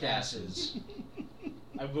public asses.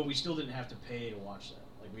 asses. But we still didn't have to pay to watch that.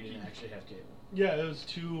 Like we didn't actually have cable. Yeah, it was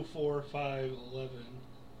 2, 4, 5, 11.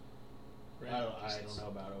 Right. I don't know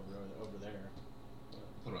about over there.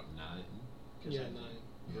 What about 9? 'Cause Yeah, I 9.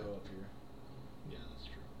 Yeah. grow up here. Yeah, that's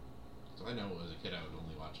true. So I know as a kid I would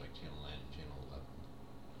only watch like Channel 9 and Channel 11.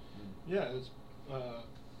 Yeah, it was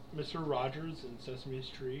Mr. Rogers and Sesame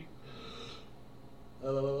Street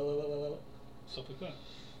and stuff like that.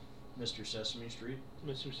 Mr. Sesame Street.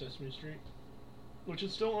 Mr. Sesame Street, which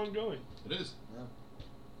is still ongoing. It is. Yeah.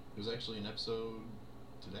 It was actually an episode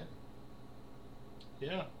today.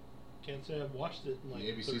 Yeah, can't say I've watched it in like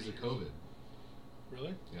The ABC's 30 of years. COVID.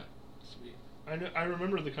 Really? Yeah. Sweet. I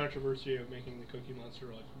remember the controversy of making the Cookie Monster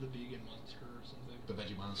like the vegan monster or something. The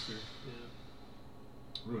Veggie Monster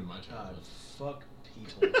Yeah. ruined my God, childhood. fuck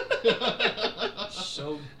people.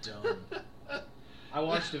 So dumb. I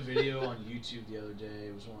watched a video on YouTube the other day.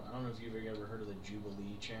 It was one. I don't know if you've ever heard of the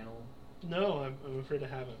Jubilee channel, No, I'm afraid I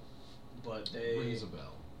haven't. but they Rings a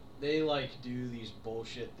bell. they like do these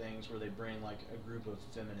bullshit things where they bring like a group of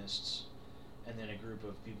feminists and then a group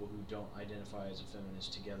of people who don't identify as a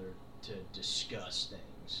feminist together to discuss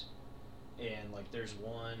things. And like there's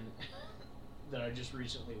one that I just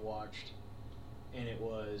recently watched, and it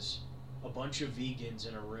was a bunch of vegans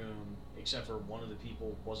in a room, except for one of the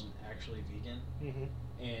people wasn't actually vegan, Mm-hmm.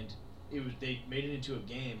 and they made it into a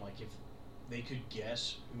game. Like if they could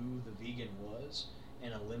guess who the vegan was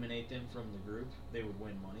and eliminate them from the group, they would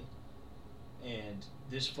win money. And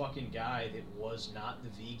this fucking guy that was not the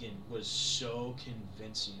vegan was so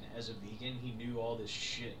convincing as a vegan. He knew all this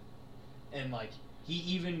shit, and like he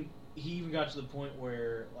even got to the point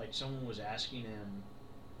where like someone was asking him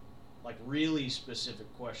like really specific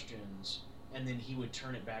questions, and then he would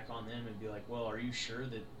turn it back on them and be like, "Well, are you sure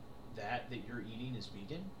that you're eating is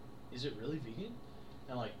vegan? Is it really vegan?"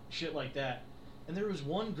 And like shit like that. And there was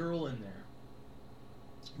one girl in there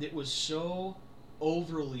that was so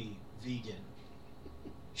overly vegan.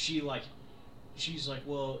 She's like,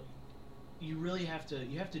 "Well, you really have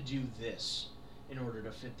to do this in order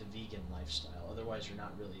to fit the vegan lifestyle. Otherwise, you're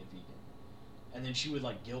not really a vegan." And then she would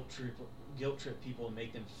like guilt trip people and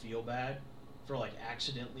make them feel bad for like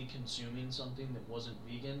accidentally consuming something that wasn't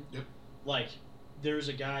vegan. Yep. Like there's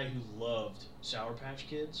a guy who loved Sour Patch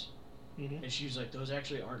Kids, Mm-hmm. and she was like, "Those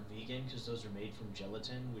actually aren't vegan because those are made from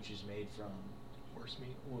gelatin, which is made from Horse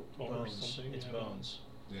meat. Or bones. something, It's yeah, bones."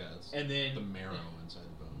 Yeah, it's And then the marrow inside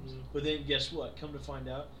the bones. Mhm. But then guess what? Come to find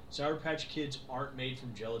out, Sour Patch Kids aren't made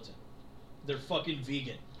from gelatin. They're fucking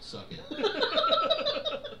vegan. Suck it.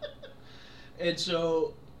 And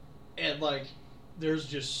so, and like,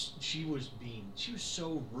 she was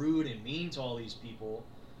so rude and mean to all these people,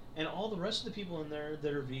 and all the rest of the people in there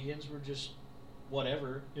that are vegans were just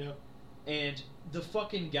whatever. Yeah. And the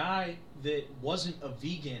fucking guy that wasn't a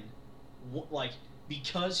vegan, like,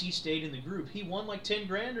 because he stayed in the group, he won like 10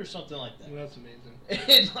 grand or something like that. That's amazing.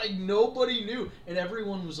 And like nobody knew, and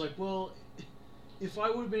everyone was like, "Well, if I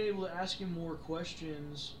would have been able to ask him more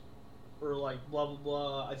questions, or like blah blah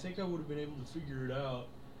blah, I think I would have been able to figure it out."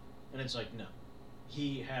 And it's like, no,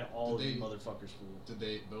 he had all Did of you they- motherfuckers fooled. Did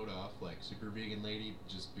they vote off like super vegan lady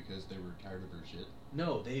just because they were tired of her shit?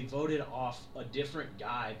 No, they voted off a different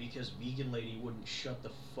guy because vegan lady wouldn't shut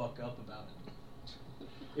the fuck up about it.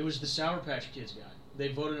 It was the Sour Patch Kids guy. They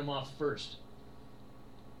voted him off first.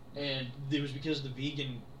 And it was because the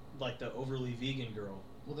vegan, like the overly vegan girl.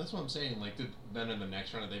 Well, that's what I'm saying. Like, then in the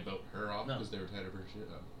next round, did they vote her off No. because they were tired of her shit?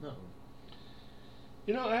 No.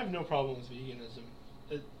 You know, I have no problem with veganism.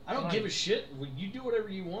 I don't give a shit. You do whatever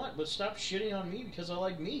you want, but stop shitting on me because I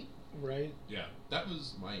like meat. Right? Yeah, that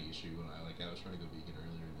was my issue when I was trying to go vegan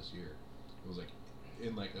earlier this year. It was like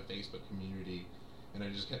in like a Facebook community, and I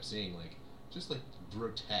just kept seeing like just like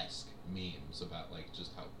grotesque memes about like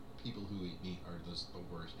just how people who eat meat are just the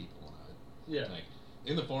worst people on earth. Yeah. Like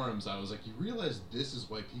in the forums, I was like, you realize this is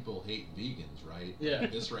why people hate vegans, right? Yeah.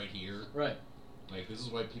 Like, this right here. Right. Like this is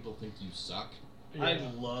why people think you suck. I'd Yeah,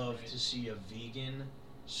 love right. to see a vegan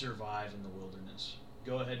survive in the wilderness.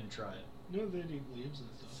 Go ahead and try it. No, they'd eat leaves and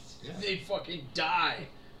stuff. Yeah. They'd fucking die.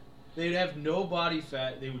 They'd have no body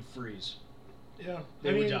fat. They would freeze. Yeah.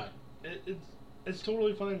 They would die. It's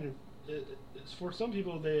totally fine. It's for some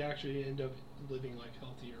people, they actually end up living like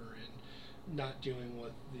healthier and not dealing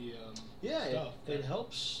with the Yeah, stuff. it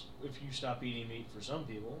helps if you stop eating meat for some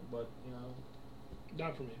people, but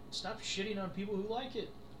Not for me. stop shitting on people who like it.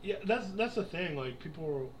 Yeah, that's the thing. Like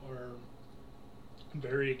people are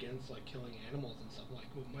very against like killing animals and stuff. Like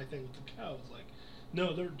my thing with the cows, like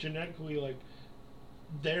no, they're genetically like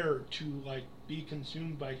there to like be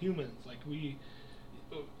consumed by humans. Like we,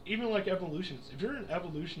 even like evolutionists. If you're an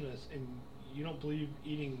evolutionist and you don't believe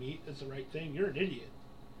eating meat is the right thing, you're an idiot.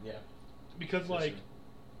 Yeah. Because For like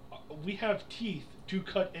sure. we have teeth to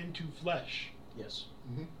cut into flesh. Yes.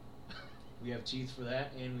 Mm-hmm. We have teeth for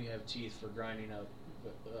that, and we have teeth for grinding up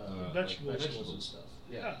Vegetables. like vegetables and stuff.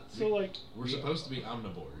 Yeah. So like We're supposed to be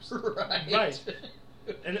omnivores. Right. Right.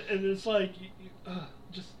 and it's like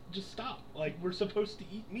just stop. Like we're supposed to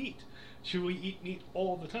eat meat. Should we eat meat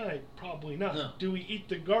all the time? Probably not. No. Do we eat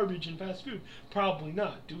the garbage in fast food? Probably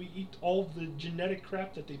not. Do we eat all the genetic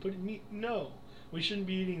crap that they put in meat? No. We shouldn't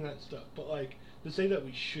be eating that stuff. But like to say that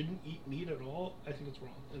we shouldn't eat meat at all, I think it's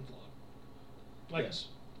wrong and flawed. Like Yes.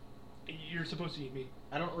 you're supposed to eat meat.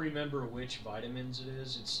 I don't remember which vitamins it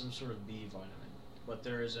is. It's some sort of B vitamin, but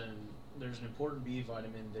there's an important B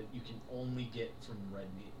vitamin that you can only get from red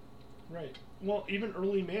meat. Right. Well, even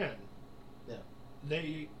early man, Yeah.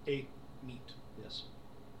 they ate meat. Yes.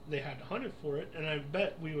 They had to hunt it for it, and I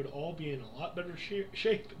bet we would all be in a lot better shape if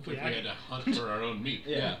we If we had to hunt for our own meat.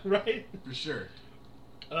 Yeah. right? For sure.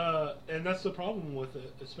 And that's the problem with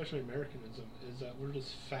it, especially Americanism, is that we're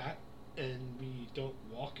just fat and we don't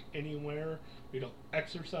walk anywhere, we don't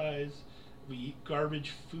exercise, we eat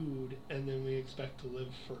garbage food, and then we expect to live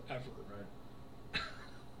forever. Right.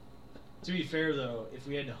 To be fair, though, if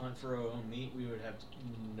we had to hunt for our own meat, we would have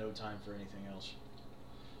no time for anything else.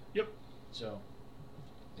 Yep. So.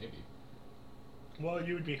 Maybe. Well,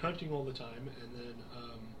 you would be hunting all the time, and then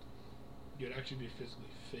you'd actually be physically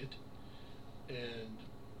fit, and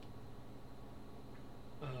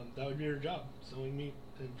that would be your job, selling meat,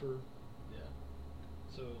 and for Yeah.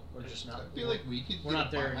 so. We're just not. I feel like we could. We're get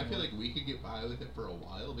not there by, I feel anymore. like we could get by with it for a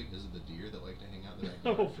while because of the deer that like to hang out in the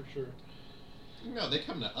Oh, backyard. for sure. No, they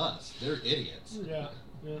come to us. They're idiots. Yeah,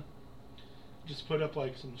 yeah. Just put up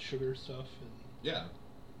like some sugar stuff and Yeah.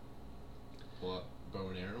 Pull out bow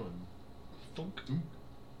and arrow and thunk. thunk.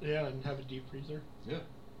 Yeah, and have a deep freezer. Yeah.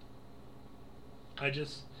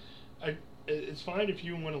 It's fine if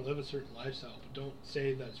you want to live a certain lifestyle, but don't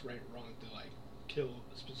say that it's right or wrong to like kill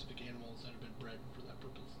specific animals that have been bred for that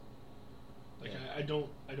purpose. Like Yeah. I don't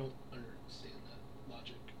understand that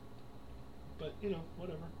logic. But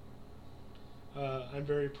whatever. I'm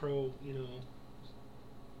very pro,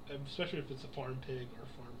 especially if it's a farm pig or a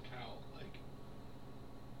farm cow. Like,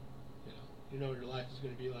 you know what your life is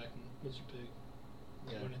going to be like, Mr. Pig.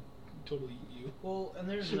 Yeah. I'm going to totally eat you. Well, and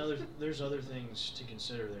there's other things to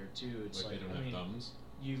consider there too. It's Like they don't I have mean, thumbs.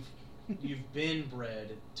 you've been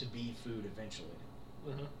bred to be food eventually,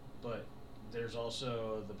 Uh-huh. but there's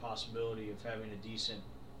also the possibility of having a decent,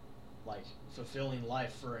 like, fulfilling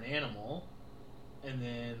life for an animal, and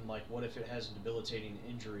then like, what if it has a debilitating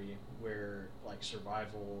injury where like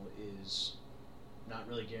survival is not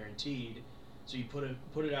really guaranteed? So you put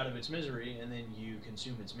it out of its misery, and then you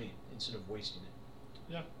consume its meat instead of wasting it.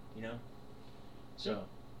 Yeah. You know? So,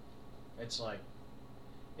 it's like,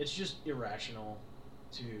 it's just irrational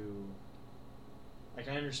to, like,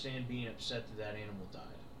 I understand being upset that animal died.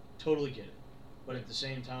 Totally get it. But at the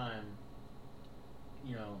same time,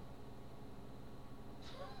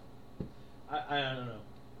 I don't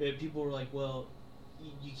know. People were like, well,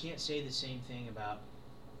 you can't say the same thing about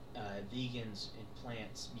vegans and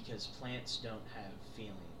plants because plants don't have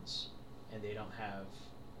feelings and they don't have,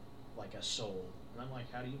 like, a soul. And I'm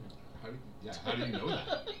like, how do you know? How do you know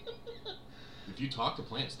that? If you talk to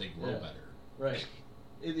plants, they grow Yeah. better. Right.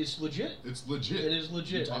 It is legit. It's legit. It is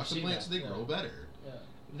legit. You talk I've to seen plants, that. they Yeah. grow better. Yeah.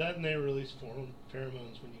 That and they release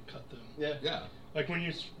pheromones when you cut them. Yeah. Yeah. Like when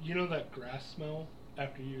you know that grass smell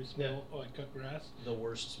after you smell like cut grass. The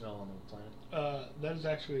worst smell on the planet. That is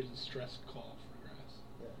actually a distress call for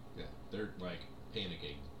grass. Yeah. They're like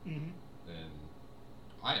panicking. Mm-hmm. And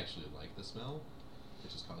I actually like the smell. It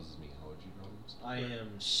just causes me allergy problems. I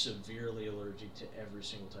am severely allergic to every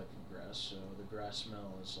single type of grass, so the grass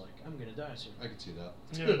smell is like, I'm gonna die soon. I can see that.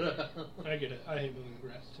 Yeah, I get it. I hate mowing the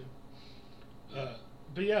grass too.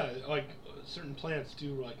 But yeah, like certain plants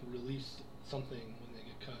do like release something when they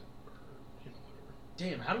get cut, or whatever.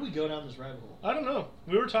 Damn, how do we go down this rabbit hole? I don't know.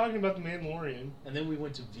 We were talking about the Mandalorian. And then we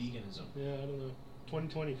went to veganism. Yeah, I don't know.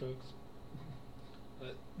 2020, folks.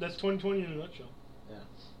 That's 2020 in a nutshell. Yeah.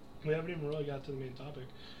 We haven't even really got to the main topic.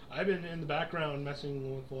 I've been in the background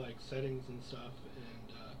messing with like settings and stuff,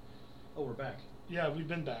 and Oh, we're back. yeah, we've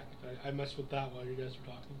been back. I messed with that while you guys were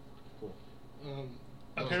talking. Cool.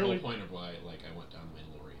 That Apparently, was the whole point of why I went down the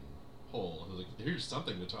Mandalorian hole. I was like, here's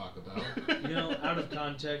something to talk about. You know, out of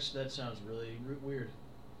context, that sounds really weird.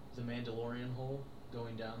 The Mandalorian hole,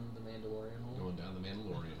 going down the Mandalorian hole. Going down the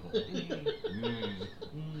Mandalorian hole.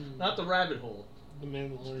 Mm. Not the rabbit hole. the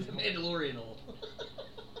Mandalorian. The Mandalorian hole.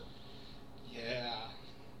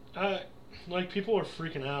 Yeah. Like people are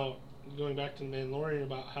freaking out going back to the Mandalorian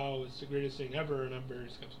about how it's the greatest thing ever, and I'm very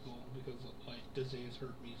skeptical because like Disney has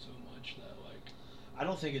hurt me so much that like I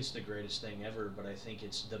don't think it's the greatest thing ever, but I think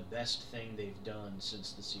it's the best thing they've done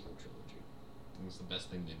since the sequel trilogy. I think it's the best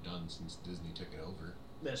thing they've done since Disney took it over.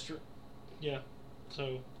 That's true. yeah.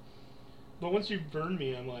 So, but once you burn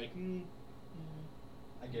me, I'm like,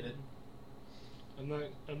 I get it. I'm not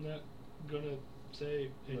gonna say You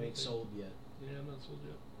anything. ain't sold yet. Yeah, I'm not sold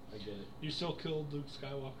yet. I get it. You still killed Luke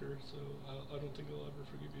Skywalker, so I don't think I'll ever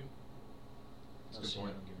forgive you. That's a I'll good see, I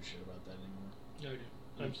point. don't give a shit about that anymore. No, I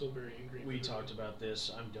do. I'm still very angry. We talked about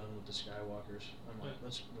this. I'm done with the Skywalkers. I'm like, Yeah.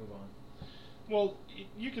 let's move on. Well,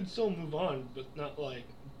 you can still move on, but not like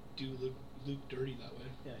do Luke dirty that way.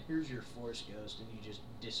 Yeah, here's your Force ghost, and you just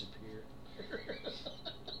disappear.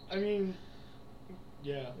 I mean,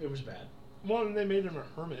 yeah. It was bad. Well, and they made him a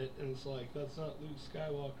hermit, and it's like that's not Luke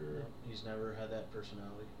Skywalker. He's never had that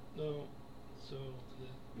personality. No. So.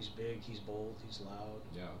 He's big, he's bold, he's loud.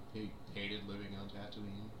 Yeah, he hated living on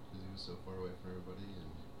Tatooine because he was so far away from everybody. And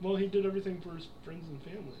Well, he did everything for his friends and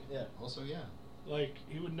family. Yeah. also, yeah, Like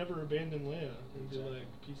he would never abandon Leia and be Exactly.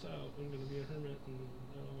 like, "Peace out. I'm gonna be a hermit, and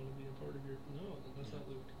I don't want to be a part of your." No, that's not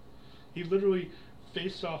Luke. He literally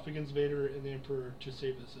faced off against Vader and the Emperor to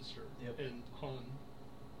save his sister Yep. and Han.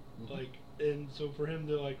 Mhm. Like, and so for him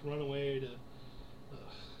to like run away to.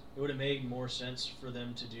 It would have made more sense for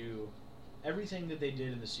them to do everything that they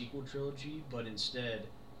did in the sequel trilogy, but instead,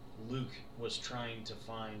 Luke was trying to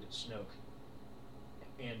find Snoke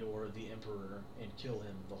and or the Emperor and kill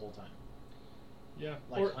him the whole time, Yeah.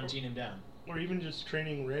 like hunting him down. Or even just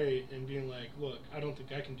training Rey and being like, "Look, I don't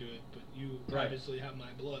think I can do it, but you Right. obviously have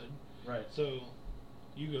my blood, Right. so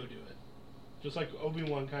you go do it." Just like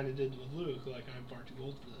Obi-Wan kind of did with Luke, like, "I'm far too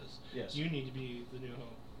old for this. Yes. You need to be the New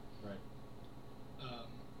Hope." Right.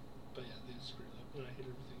 But yeah, they just screwed up, and I hate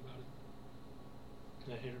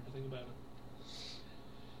everything about it.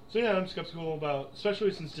 So yeah, I'm skeptical about,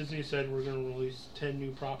 especially since Disney said we're going to release 10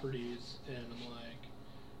 new properties, and I'm like,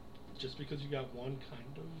 just because you got one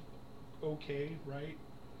kind of okay, right?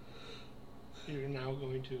 You're now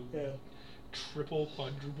going to triple,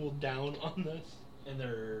 quadruple down on this? And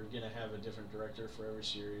they're gonna have a different director for every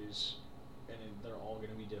series, and they're all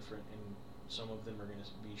gonna be different, and some of them are gonna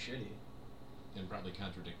be shitty. and probably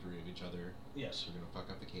contradictory of each other. Yes. We're gonna fuck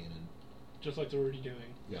up the canon. Just like they're already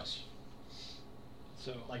doing. Yes.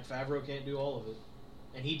 So Like Favreau can't do all of it,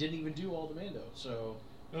 and he didn't even do all the Mando. So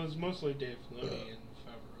it was mostly Dave Filoni and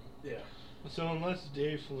Favreau. yeah. So unless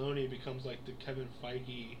Dave Filoni becomes like the Kevin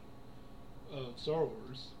Feige of Star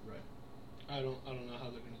Wars, Right. I don't know how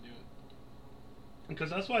they're gonna do it. Because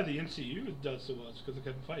that's why the MCU does so well, it's because of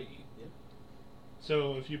Kevin Feige. Yep.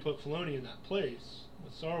 So if you put Filoni in that place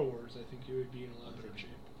with Star Wars, I think you would be in a lot better shape.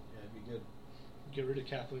 Yeah, it'd be good. Get rid of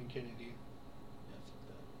Kathleen Kennedy. Yeah, fuck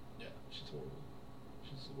that. Yeah, she's horrible.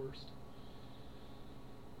 She's the worst.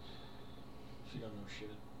 She don't know shit,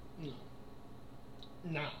 No.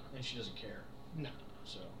 Nah. and she doesn't care. Nah.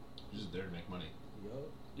 So. You're just there to make money. Yup.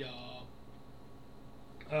 Yeah.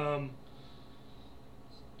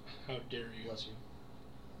 How dare you? Bless you.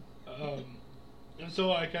 And so,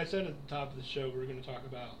 like I said at the top of the show, we're going to talk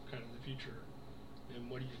about kind of the future and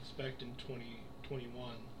what do you expect in 2021.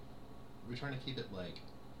 Are we trying to keep it like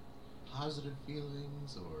positive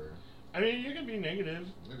feelings or? I mean, you can be negative,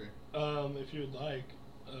 Okay. if you would like.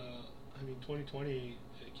 I mean, 2020,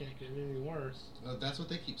 it can't get any worse. That's what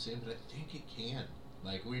they keep saying, but I think it can.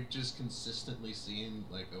 Like, we've just consistently seen,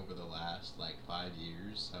 like, over the last, like, 5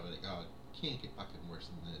 years, how, like, oh, it can't get fucking worse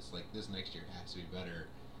than this. Like, this next year has to be better.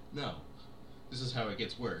 No. This is how it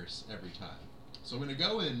gets worse every time. So I'm going to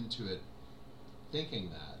go into it thinking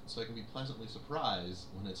that, so I can be pleasantly surprised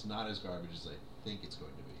when it's not as garbage as I think it's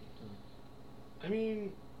going to be. I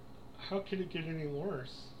mean, how could it get any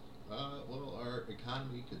worse? Well, our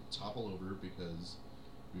economy could topple over because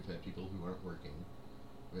we've had people who aren't working.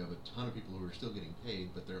 We have a ton of people who are still getting paid,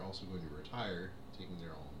 but they're also going to retire, taking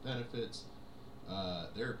their own benefits.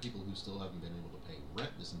 There are people who still haven't been able to pay rent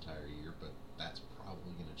this entire year, but that's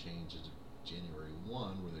probably going to change as of January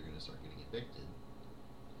 1, where they're going to start getting evicted.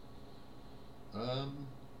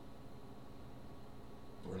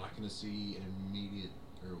 We're not going to see an immediate,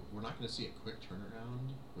 or we're not going to see a quick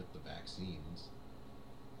turnaround with the vaccines.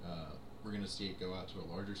 We're going to see it go out to a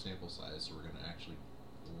larger sample size, so we're going to actually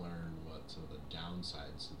learn what some of the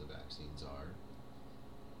downsides to the vaccines are.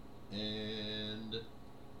 And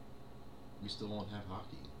we still won't have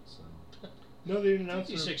hockey, so. No, they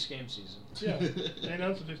announced 56 game season. Yeah, they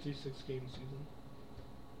announced a 56 game season.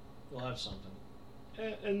 We'll have something.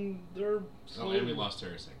 And they're Oh, slowly... and we lost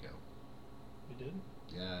Tarasenko. We did?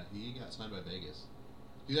 Yeah, he got signed by Vegas.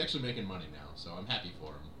 He's actually making money now, so I'm happy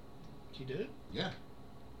for him. He did? Yeah,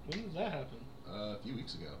 When did that happen? a few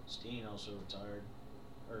weeks ago. Steen also retired.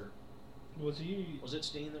 Or Was he... was it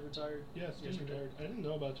Steen that retired? Yeah, Steen yesterday? retired. I didn't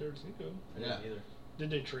know about Tarasenko. I Yeah. didn't either. Did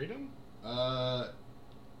they trade him?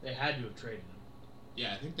 They had to have traded him.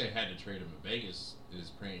 Yeah, I think they had to trade him. Vegas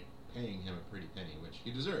is paying him a pretty penny, which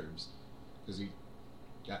he deserves, because he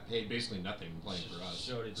got paid basically nothing playing for us.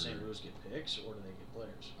 So did for- St. Louis get picks, or did they get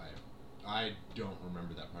players? I don't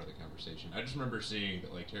remember that part of the conversation. I just remember seeing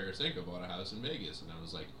that, like, Tarasenko bought a house in Vegas, and I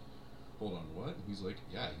was like, hold on, what? And he's like,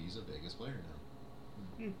 yeah, he's a Vegas player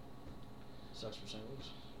now. Sucks for St.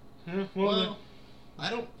 Louis. Yeah, Well, I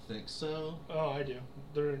don't think so. oh, I do.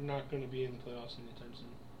 They're not going to be in the playoffs anytime soon.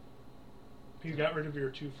 You got rid of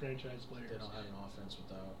your two franchise They players. don't have an offense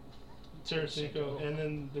without Tarasenko, and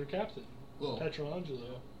then their captain, Well,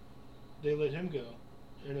 Petrangelo. They let him go.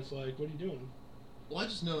 And it's like, what are you doing? well, I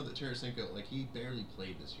just know that Tarasenko, like, he barely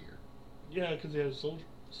played this year. Yeah, because he had a soldier.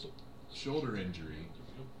 Shoulder injury,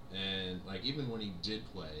 and, like, even when he did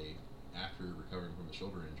play after recovering from the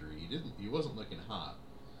shoulder injury, he wasn't looking hot.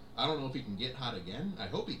 I don't know if he can get hot again. I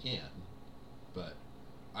hope he can, but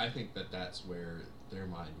I think that that's where their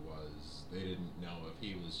mind was. They didn't know if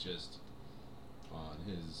he was just on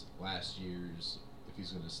his last years, if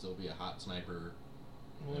he's going to still be a hot sniper.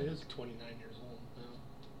 Well, he is 29 years old now,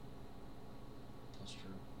 That's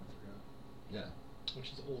true. I forgot. Yeah,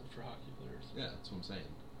 which is old for hockey players. yeah, that's what I'm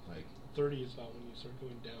saying. Like, 30 is about when you start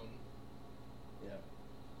going down. Yeah.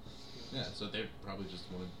 yeah, so they probably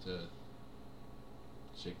just wanted to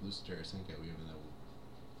shake loose Tarasenko, even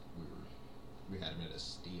though we had him at a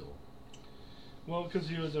steal. Well, because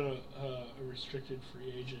he was a restricted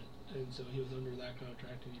free agent, and so he was under that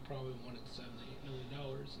contract, and he probably wanted $7-8 million.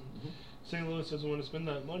 And St. Louis doesn't want to spend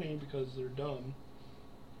that money because they're dumb.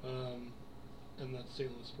 And that's St.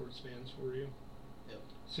 Louis sports fans for you. Yep.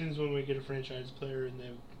 As soon as when we get a franchise player and the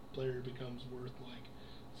player becomes worth like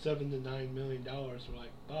 $7 to $9 million, we're like,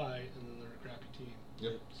 bye, and then they're a crappy team.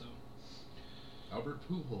 Yep. So. Albert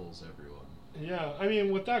Pujols, everyone. Yeah, I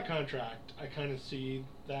mean, with that contract, I kind of see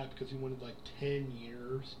that because he wanted like 10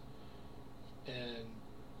 years, and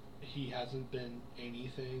he hasn't been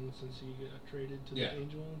anything since he got traded to Yeah. the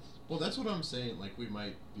Angels. Well, that's what I'm saying. Like, we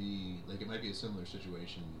might be, like, it might be a similar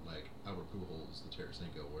situation, like Albert Pujols, the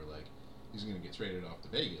Tarasenko, where, like, he's going to get traded off to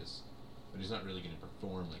Vegas, but he's not really going to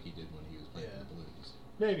perform like he did when he was playing Yeah. for the Blues.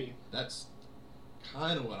 Maybe. That's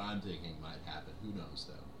kind of what I'm thinking might happen. Who knows,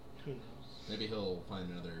 though? Who knows? Maybe he'll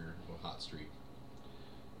find another hot streak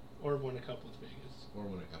Or win a cup with Vegas. or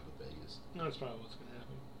win a cup with Vegas. That's probably what's going to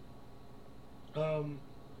happen.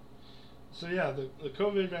 So yeah, the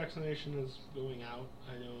COVID vaccination is going out.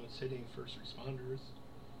 I know it's hitting first responders.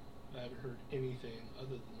 I haven't heard anything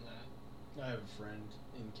other than that. I have a friend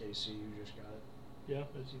in KC who just got it. Yeah,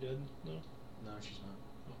 is he dead? No? No, she's not.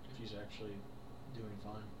 Okay. She's actually doing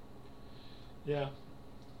fine. Yeah.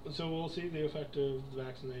 So we'll see the effect of the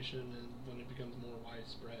vaccination and when it becomes more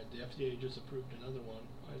widespread. The FDA just approved another one.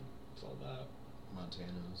 I saw that.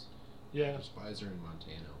 Montanos. Yeah. There's Pfizer and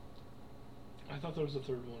Montano. I thought there was a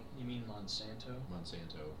third one. You mean Monsanto?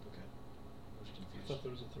 Monsanto. Okay. I was I confused. thought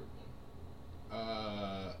there was a third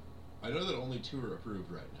one. I know that only 2 are approved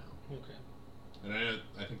right now. Okay. And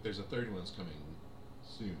I think there's a third one's coming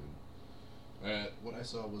soon. What I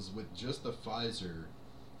saw was with just the Pfizer,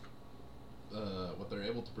 what they're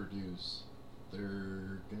able to produce,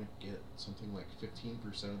 they're gonna get something like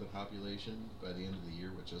 15% of the population by the end of the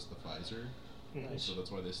year with just the Pfizer. Nice. So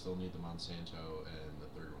that's why they still need the Monsanto and the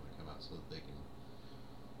third one to come out so that they can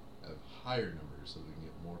have higher numbers so we can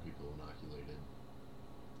get more people inoculated.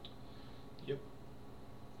 Yep.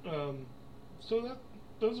 So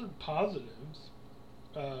those are positives.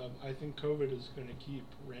 I think COVID is going to keep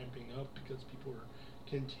ramping up because people are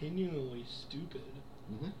continually stupid.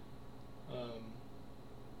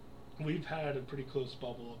 We've had a pretty close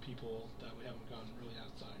bubble of people that we haven't gone really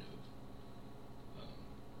outside of.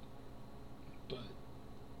 But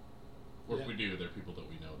Or yeah. if we do, they're people that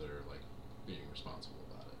we know that are like being responsible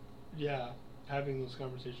about it. Yeah, having those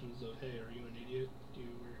conversations of, hey, are you an idiot? Do you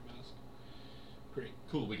wear your mask? Great.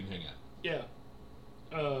 Cool, we can hang out. Yeah.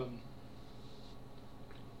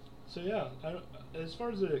 So yeah, as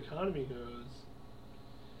far as the economy goes,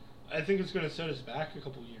 I think it's going to set us back a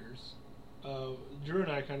couple years. Drew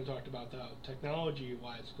and I kind of talked about that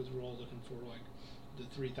technology-wise because we're all looking for like the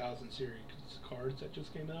 3000 series cards that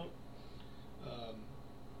just came out.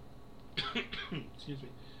 Excuse me.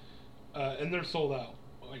 And they're sold out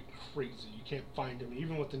like crazy. You can't find them.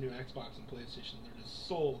 Even with the new Xbox and PlayStation, they're just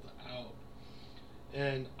sold out.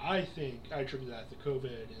 And I think I attribute that to COVID,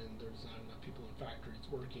 and there's not enough people in factories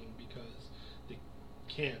working because they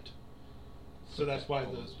can't. So that's why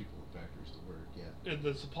all those people in factories to work. Yeah.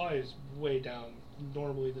 the supply is way down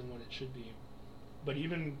normally than what it should be. But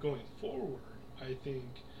even going forward, I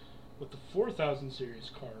think with the 4000 series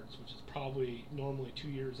cards, which is probably normally 2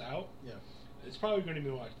 years out, Yeah. it's probably going to be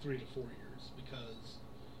like 3 to 4 years because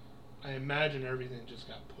I imagine everything just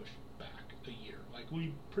got pushed back a year. Like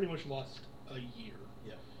we pretty much lost a year.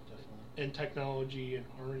 Yeah, definitely. And technology and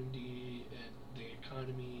R&D and the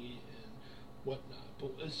economy and whatnot.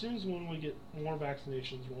 But as soon as when we get more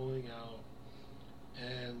vaccinations rolling out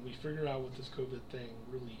and we figure out what this COVID thing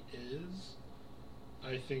really is,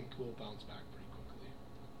 I think we'll bounce back pretty quickly.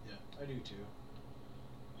 Yeah, I do too.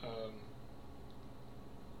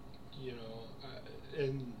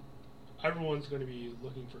 And everyone's going to be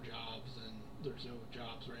looking for jobs, and there's no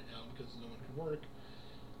jobs right now because no one can work.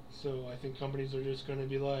 So I think companies are just going to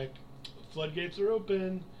be like, floodgates are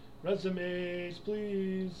open, resumes,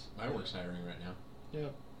 please. My work's hiring right now.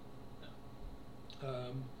 Yeah.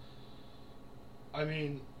 I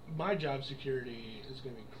mean, my job security is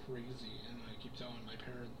going to be crazy, and I keep talking to my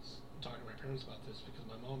parents about this because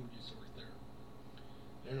my mom used to work there.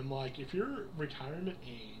 And I'm like, if you're retirement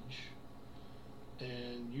age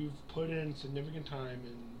and you've put in significant time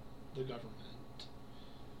in the government,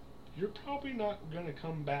 you're probably not going to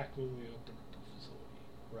come back when we open up a facility.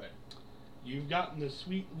 Right. You've gotten the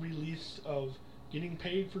sweet release of getting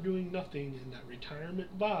paid for doing nothing and that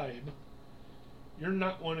retirement vibe. You're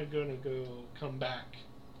not going to come back,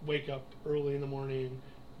 wake up early in the morning,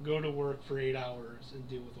 go to work for 8 hours, and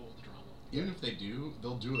deal with all the drama. Even if they do,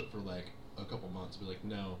 they'll do it for like a couple months. Be like,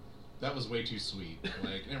 no, that was way too sweet.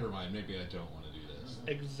 Like, never mind. Maybe I don't want to do this.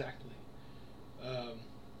 Exactly.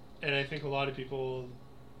 And I think a lot of people,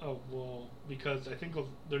 because I think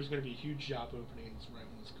there's going to be huge job openings right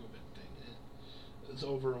when this COVID thing is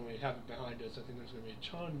over and we have it behind us. I think there's going to be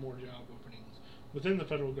a ton more job openings within the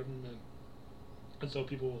federal government, and so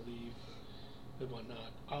people will leave and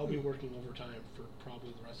whatnot. I'll be working overtime for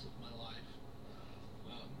probably the rest of my life.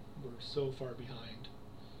 We're so far behind.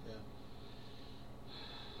 Yeah.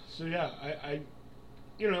 So yeah, I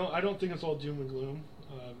don't think it's all doom and gloom.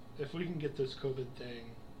 If we can get this COVID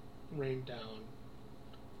thing rained down,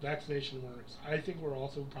 vaccination works. I think we're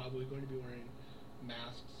also probably going to be wearing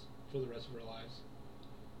masks for the rest of our lives.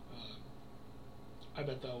 I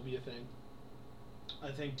bet that will be a thing.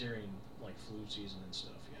 I think during like flu season and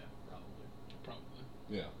stuff, yeah, probably. Probably.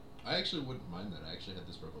 Yeah. I actually wouldn't mind that. I actually had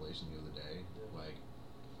this revelation the other day. Yeah. Like,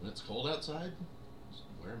 when it's cold outside, just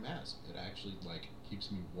wear a mask. It actually, like,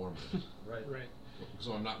 keeps me warmer. Right. Right.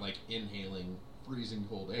 So I'm not, like, inhaling freezing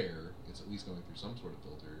cold air. It's at least going through some sort of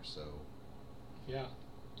filter, so... Yeah.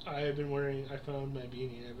 I found my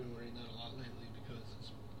beanie. I've been wearing that a lot lately because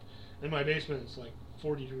it's, in my basement it's like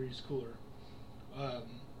 40 degrees cooler.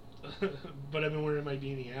 But I've been wearing my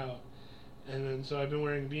beanie out. And then so I've been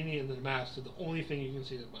wearing a beanie and then a mask, so the only thing you can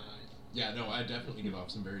see is my eyes. Yeah, no, I definitely give off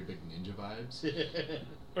some very big ninja vibes.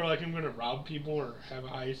 Or like I'm gonna rob people or have a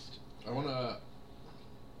heist. I wanna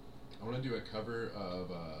do a cover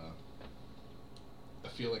of I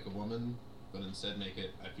Feel Like a Woman, but instead make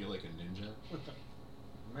it I Feel Like a Ninja.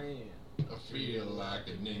 Man. I feel like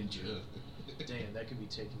a ninja. Damn, that could be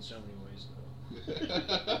taken so many ways though.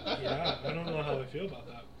 Yeah, I don't know how I feel about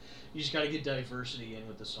that. You just gotta get diversity in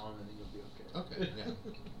with the song and then you'll be okay. Okay, yeah.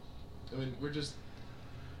 I mean, we're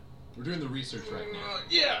doing the research right now.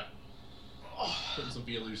 Yeah. Putting some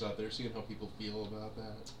feelers out there, seeing how people feel about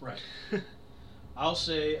that. Right. I'll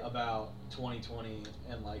say about 2020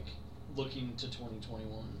 and like looking to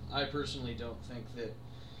 2021. I personally don't think that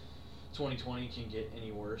 2020 can get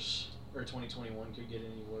any worse, or 2021 could get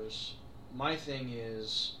any worse. My thing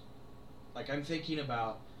is, like, I'm thinking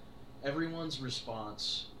about everyone's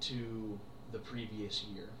response to the previous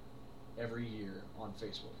year, every year on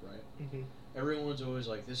Facebook, right? Mm-hmm. Everyone's always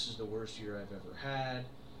like, this is the worst year I've ever had.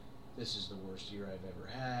 This is the worst year I've ever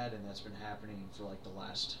had, and that's been happening for like the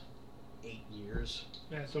last 8 years.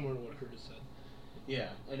 Yeah, similar to what Curtis said. Yeah,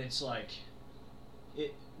 and it's like,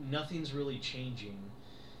 nothing's really changing,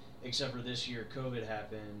 except for this year COVID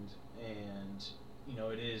happened, and you know,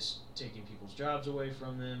 it is taking people's jobs away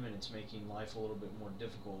from them, and it's making life a little bit more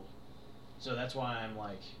difficult. So that's why I'm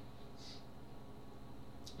like,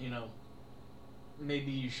 you know,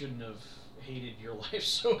 maybe you shouldn't have hated your life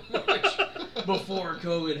so much before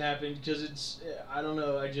COVID happened, because it's, I don't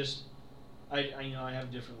know, I you know, I have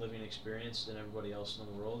a different living experience than everybody else in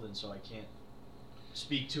the world, and so I can't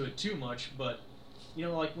speak to it too much, but you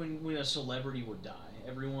know, like when a celebrity would die,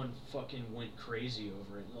 everyone fucking went crazy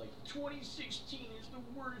over it. Like, 2016 is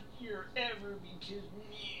the worst year ever because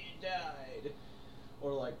me died.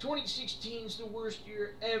 Or like, 2016 is the worst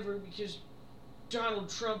year ever because Donald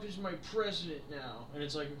Trump is my president now. And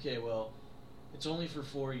it's like, okay, well, it's only for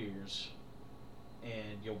 4 years,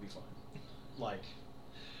 and you'll be fine. Like,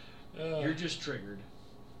 you're just triggered.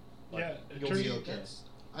 Like, yeah, you'll be okay.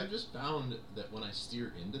 I've just found that when I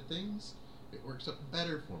steer into things, it works out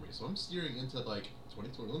better for me. So I'm steering into, like,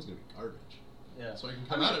 2021's going to be garbage. Yeah. So I can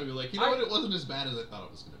come out and be like, you know what, it wasn't as bad as I thought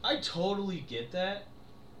it was going to be. I totally get that.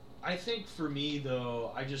 I think for me,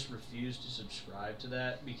 though, I just refuse to subscribe to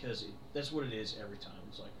that because that's what it is every time.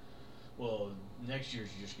 It's like, well, next year's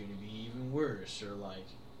just going to be even worse, or like,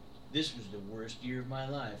 this was the worst year of my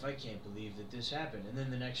life. I can't believe that this happened. And then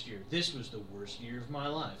the next year, this was the worst year of my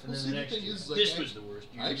life. And then the next year, is, like, this was the worst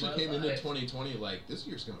year of my life. I actually came into 2020 like, this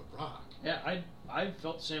year's going to rock. Yeah, I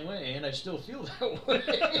felt the same way, and I still feel that way.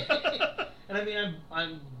 And I mean,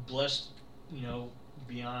 I'm blessed, you know,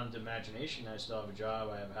 beyond imagination. I still have a job,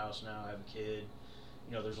 I have a house now, I have a kid.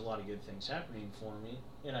 You know, there's a lot of good things happening for me,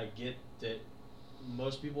 and I get that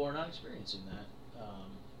most people are not experiencing that.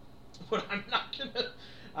 But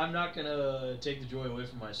I'm not gonna take the joy away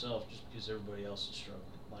from myself just because everybody else is struggling.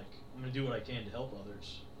 Like, I'm gonna do what I can to help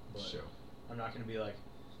others, but Sure. I'm not gonna be like,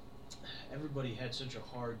 everybody had such a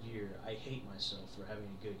hard year, I hate myself for having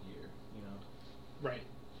a good year, you know? Right.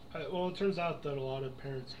 Well, it turns out that a lot of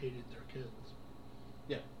parents hated their kids.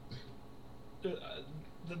 Yeah.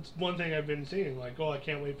 That's one thing I've been seeing. Like, oh, I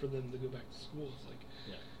can't wait for them to go back to school. It's like,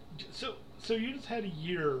 yeah. So you just had a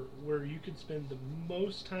year where you could spend the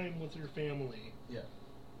most time with your family. Yeah.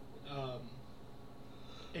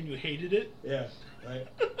 And you hated it. Yeah. Right.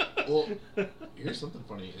 Well, here's something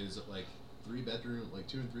funny: is like 2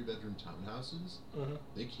 and 3 bedroom townhouses. Uh-huh.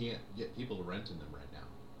 They can't get people to rent in them right now.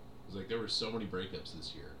 It's like there were so many breakups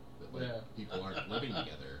this year that like people aren't living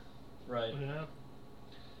together. Right. Yeah.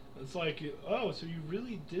 It's like, oh, so you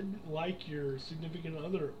really didn't like your significant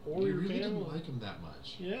other or You your really family. didn't like them that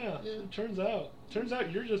much. Yeah. Yeah. It turns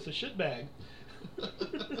out you're just a shitbag.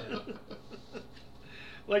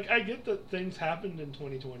 Like, I get that things happened in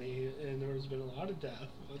 2020 and there's been a lot of death.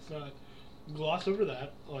 Let's not gloss over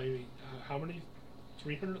that. Like, how many?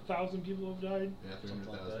 300,000 people have died? Yeah, Something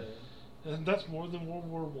like 300,000. that, yeah. And that's more than World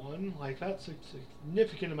War One. Like, that's a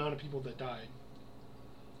significant amount of people that died.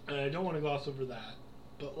 And I don't want to gloss over that.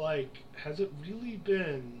 But, like, has it really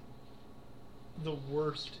been the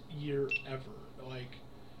worst year ever? Like,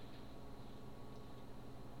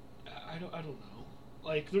 I don't know.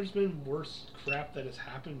 Like, there's been worse crap that has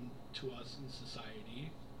happened to us in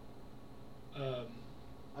society.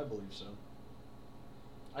 I believe so.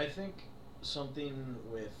 I think something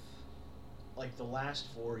with, like, the last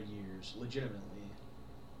 4 years, legitimately,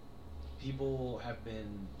 people have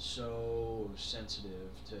been so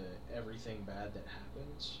sensitive to everything bad that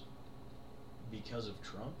happens because of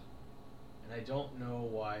Trump. And I don't know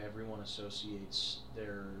why everyone associates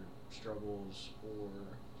their struggles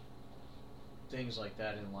or things like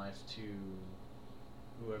that in life to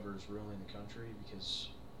whoever's ruling the country, because,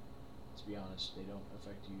 let's be honest, they don't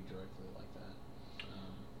affect you directly like that.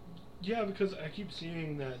 Yeah, because I keep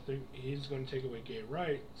seeing that he's going to take away gay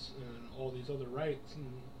rights and all these other rights, and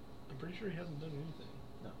I'm pretty sure he hasn't done anything.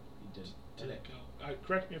 No, he did to today. go.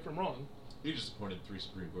 Correct me if I'm wrong. He just appointed 3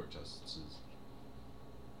 Supreme Court justices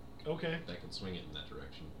Okay. that can swing it in that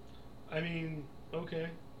direction. I mean, okay.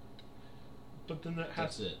 But then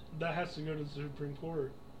That's it. that has to go to the Supreme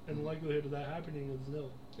Court, and the likelihood of that happening is nil.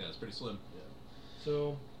 Yeah, it's pretty slim.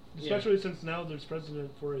 So, especially since now there's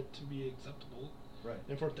precedent for it to be acceptable Right.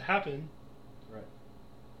 and for it to happen. Right.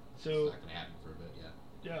 It's So not gonna happen for a bit.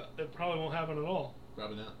 Yeah. yeah, it probably won't happen at all.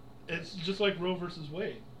 Probably not. It's just like Roe versus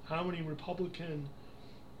Wade. How many Republican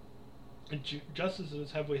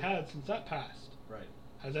justices have we had since that passed? Right.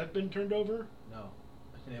 Has that been turned over? No.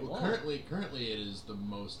 And it Well, won't. currently it is the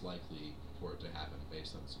most likely for it to happen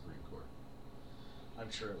based on the Supreme Court. I'm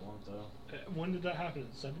sure it won't though. When did that happen? In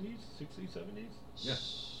the 70s? 60s, 70s? Yeah.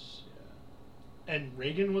 Yeah. And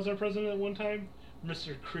Reagan was our president at one time?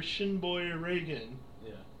 Mr. Christian Boy Reagan.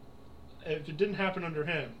 Yeah. If it didn't happen under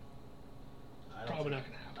him, I don't probably think, not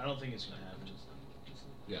going to happen. I don't think it's gonna happen.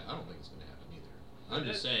 Yeah, I don't think it's going to happen either. I'm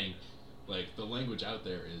just saying, like, the language out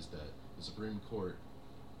there is that the Supreme Court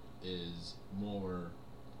is more...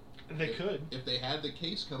 They could. If they had the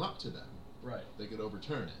case come up to them, Right. they could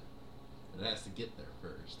overturn it. But it has to get there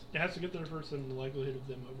first. It has to get there first, and the likelihood of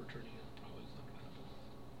them overturning it probably is not going to happen.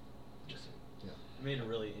 Just saying. Yeah. I made a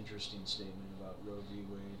really interesting statement about Roe v.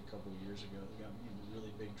 Wade a couple of years ago that got me in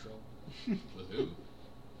really big trouble. With who?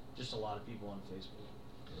 Just a lot of people on Facebook.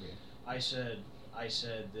 Okay. I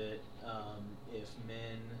said that if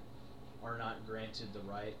men are not granted the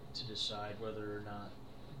right to decide whether or not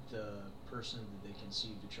the person that they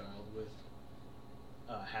conceived a child with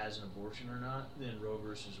has an abortion or not, then Roe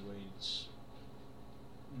versus Wade's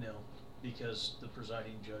nil, because the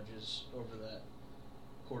presiding judges over that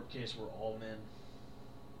court case were all men.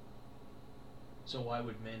 So why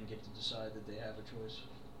would men get to decide that they have a choice?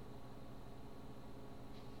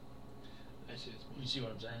 I see his You point. see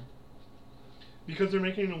what I'm saying? Because they're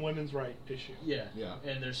making it a women's right issue. Yeah. Yeah.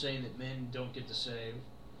 And they're saying that men don't get to say,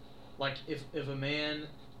 like, if a man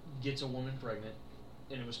gets a woman pregnant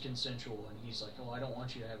and it was consensual and he's like, oh, I don't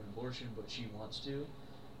want you to have an abortion, but she wants to,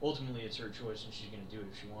 ultimately it's her choice and she's going to do it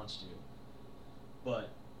if she wants to. But,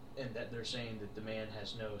 and that they're saying that the man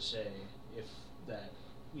has no say if that,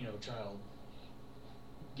 child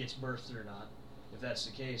gets birthed or not. If that's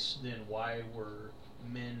the case, then why were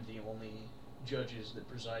men the only judges that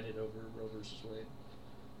presided over Roe versus Wade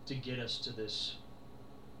to get us to this,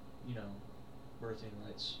 birthing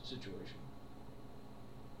rights situation?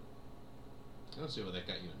 I don't see why that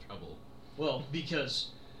got you in trouble. Well,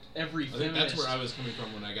 because every I think feminist... that's where I was coming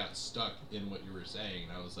from when I got stuck in what you were saying.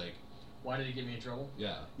 And I was like, Why did it get me in trouble?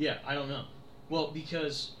 yeah. Yeah, I don't know. Well,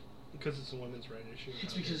 because Because it's a women's right issue. it's How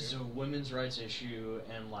dare because it's you. a women's rights issue,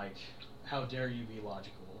 and, like, how dare you be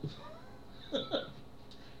logical?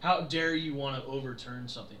 How dare you want to overturn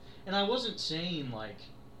something? And I wasn't saying, like,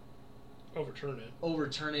 overturn it.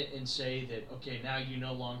 overturn it and say that, okay, now you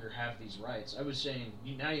no longer have these rights. I was saying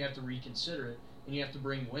now you have to reconsider it, and you have to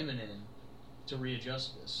bring women in to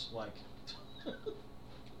readjust this. Like,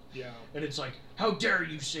 Yeah. and it's like, how dare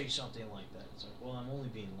you say something like that? It's like, well, I'm only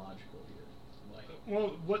being logical here. Like,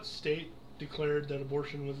 Well, what state declared that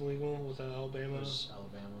abortion was legal? Was that Alabama? it was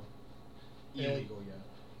Alabama. And- Illegal,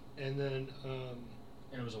 yeah. And then,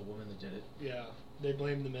 And it was a woman that did it. yeah, they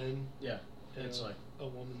blamed the men. Yeah. And it's and like, a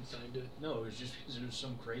woman signed it. no, it was just because it was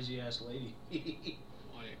some crazy ass lady.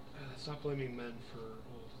 Like, stop blaming men for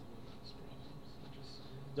all of the women's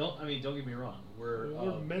problems. Don't get me wrong. We're Well,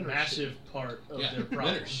 a men are massive part of Yeah, their men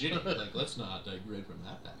problem. are shitty. Like, let's not grid from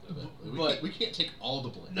that fact of it. But- We can't take all the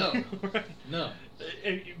blame. No. Right. No.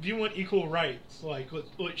 If you want equal rights, like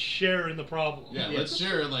let's share in the problem. Yeah, let's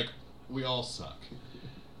share, like, we all suck.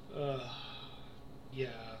 Yeah,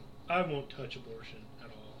 I won't touch abortion at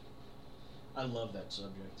all. I love that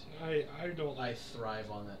subject. I don't I like. thrive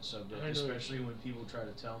on that subject, I know. especially when people try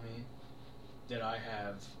to tell me that I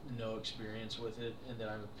have no experience with it and that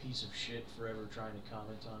I'm a piece of shit for ever trying to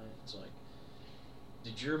comment on it. It's like,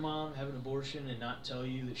 did your mom have an abortion and not tell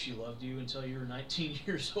you that she loved you until you were 19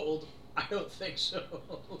 years old? I don't think so.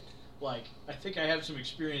 Like, I think I have some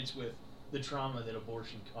experience with the trauma that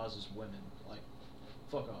abortion causes women. Like,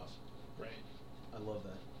 fuck off. Right. I love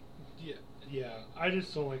that. Yeah. I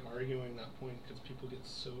just don't like arguing that point because people get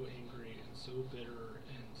so angry and so bitter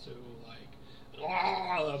and so like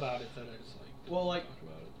about it that I just like. Well, like, talk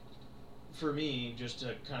about it. for me, just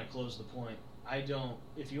to kind of close the point, I don't.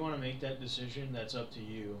 If you want to make that decision, that's up to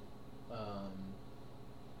you.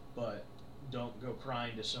 But don't go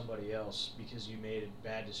crying to somebody else because you made a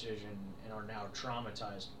bad decision and are now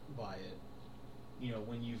traumatized by it. You know,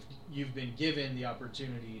 when you've been given the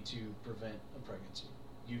opportunity to prevent a pregnancy,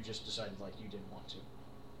 you just decided like you didn't want to.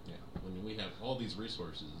 Yeah, when we have all these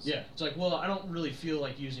resources. Yeah, it's like, well, I don't really feel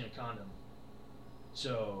like using a condom,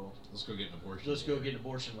 so Let's go get an abortion. let's go later. get an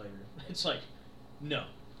abortion later. It's like, no,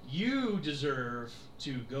 You deserve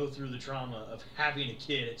to go through the trauma of having a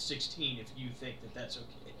kid at 16 if you think that that's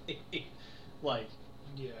okay. Like,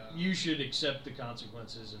 Yeah. you should accept the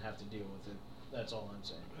consequences and have to deal with it. That's all I'm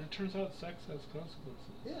saying. It turns out sex has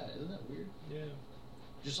consequences. Yeah, isn't that weird? Yeah.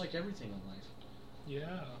 Just like everything in life.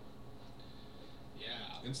 Yeah.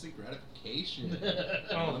 Yeah. Instant gratification.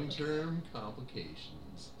 Oh. Long-term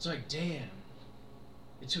complications. It's like, damn.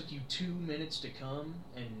 It took you 2 minutes to come,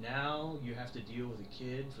 and now you have to deal with a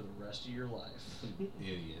kid for the rest of your life.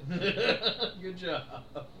 Idiot. Good job.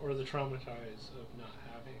 Or the traumatize of not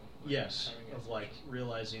having. Yes, having of like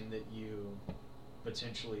realizing that you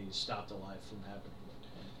potentially stopped a life from happening.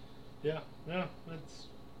 Yeah. That's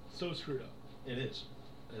so screwed up. It is.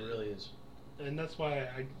 It really is. And that's why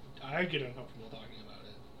I get uncomfortable talking about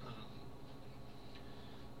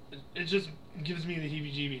it. It just gives me the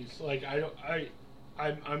heebie-jeebies. Like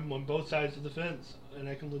I'm on both sides of the fence, and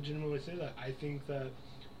I can legitimately say that. I think that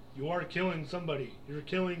you are killing somebody. You're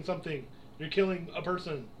killing something. You're killing a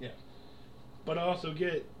person. Yeah. But I also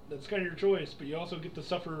get that's kind of your choice, but you also get to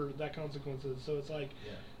suffer that consequences. So it's like,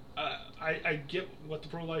 I get what the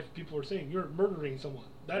pro-life people are saying. You're murdering someone.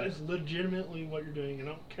 That is legitimately what you're doing, and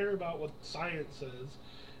I don't care about what science says,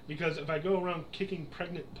 because if I go around kicking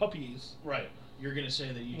pregnant puppies, Right. You're going to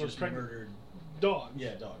say that you Or just pregnant murdered... dogs,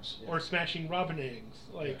 Yeah, dogs. Yeah. or smashing robin eggs,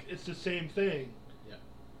 like Yeah. it's the same thing.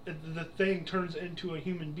 Yeah. The thing turns into a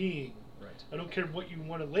human being. Right. I don't care what you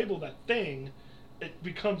want to label that thing, it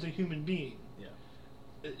becomes a human being. Yeah.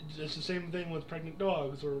 It's the same thing with pregnant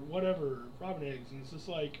dogs or whatever, robin eggs, and it's just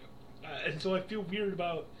like, and so I feel weird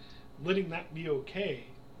about letting that be okay.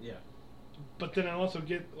 Yeah. But then I also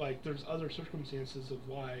get like there's other circumstances of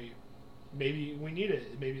why maybe we need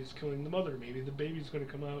it. Maybe it's killing the mother. Maybe the baby's going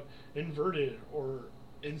to come out inverted or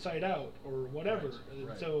inside out or whatever. Right, And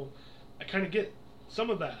right. so I kind of get some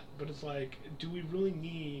of that, but it's like, do we really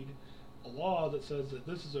need a law that says that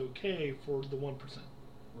this is okay for the 1%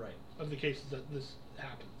 Right. of the cases that this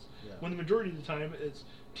happens? Yeah. When the majority of the time it's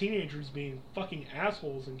teenagers being fucking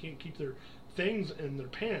assholes and can't keep their things in their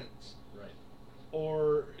pants, Right.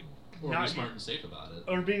 Or or be smart and safe about it.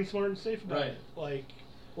 or being smart and safe about Right. it. Like,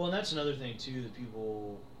 Well, and that's another thing, too, that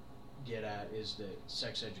people get at is that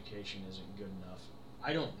sex education isn't good enough.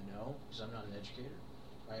 I don't know, because I'm not an educator.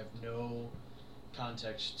 I have no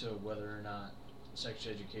context to whether or not sex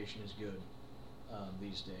education is good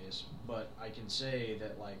these days. But I can say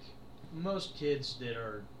that, like, most kids that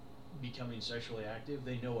are becoming sexually active,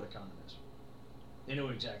 they know what a condom is. They know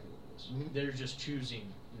exactly what it is. Mhm. They're just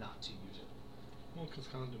choosing not to use it. well, because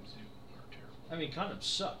condoms are terrible. I mean, condoms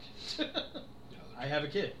suck. Yeah, I have a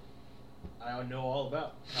kid. I know all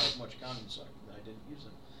about how much condoms suck. I didn't use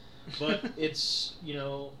them. But it's, you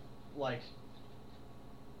know, like,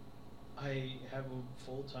 I have a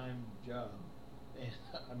full-time job, and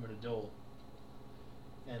I'm an adult.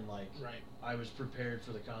 And, like, right. I was prepared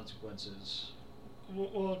for the consequences.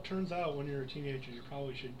 Well, it turns out when you're a teenager, you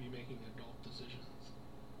probably should be making adult decisions.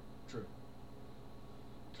 True.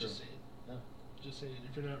 Just saying. Yeah. Just saying.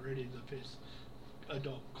 If you're not ready to face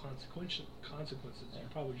adult consequences, Yeah. you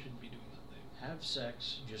probably shouldn't be doing that thing. Have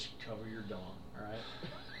sex, just cover your dong,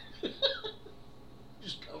 alright?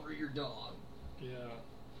 Just cover your dong. Yeah.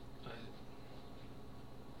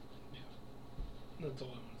 That's all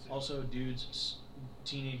I want to say. Also, dudes,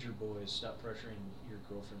 teenager boys, stop pressuring your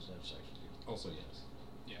girlfriends to have sex with you. Also, yes.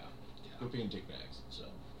 Yeah. Quit being dick bags. So,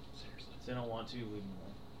 Seriously. if they don't want to, leave them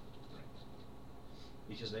alone. Right.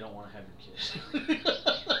 Because they don't want to have your kids.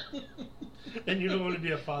 And you don't want to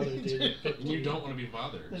be a father at the age of 15. And you don't want to be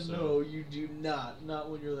bothered. So. No, you do not.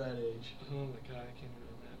 Not when you're that age. Oh my god, I can't even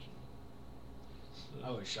imagine.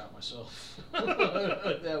 I would have shot myself. It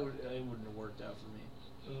wouldn't have worked out for me.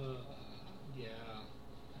 Yeah.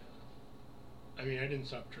 I mean, I didn't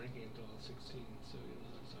stop drinking until I was 16, so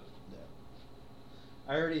there's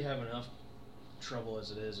Yeah. I already have enough trouble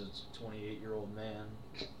as it is as a 28-year-old man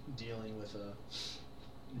dealing with a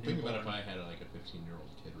Think about if newborn. I had like a 15-year-old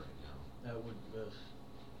kid right now. That would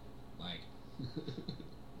Like.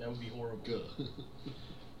 that would be horrible. Good.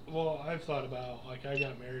 Well, I've thought about, like, I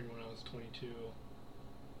got married when I was 22,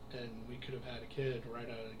 and we could have had a kid right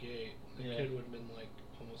out of the gate. The Yeah. kid would have been, like,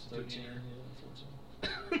 almost a 13. teenager. Yeah,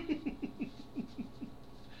 14.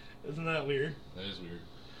 Isn't that weird? That is weird.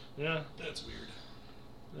 Yeah. That's weird.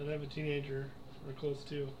 I'd have a teenager, or close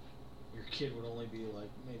to. Your kid would only be like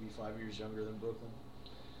maybe 5 years younger than Brooklyn.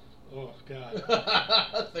 Oh,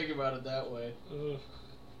 God. Think about it that way. Ugh.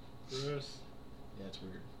 Gross. Yeah, it's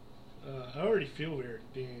weird. I already feel weird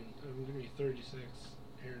I'm going to be 36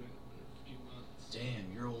 here in a few months.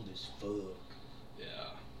 Damn, you're old as fuck.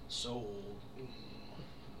 Yeah. So old.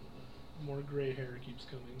 more gray hair keeps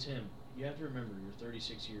coming. Tim, you have to remember, you're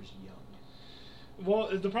 36 years young. Well,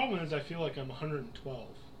 the problem is I feel like I'm 112,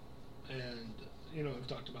 and you know I've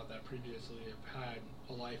talked about that previously. I've had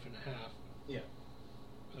a life and a half, Yeah.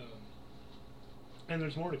 and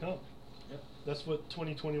there's more to come. Yep. That's what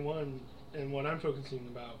 2021 and what I'm focusing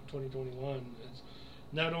about 2021 is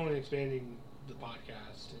not only expanding the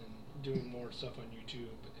podcast and doing more stuff on YouTube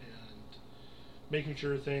and making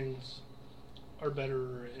sure things are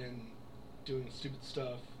better and doing stupid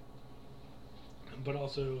stuff, but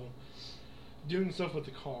also doing stuff with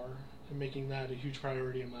the car and making that a huge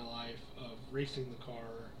priority in my life of racing the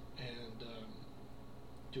car and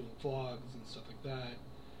doing vlogs and stuff like that.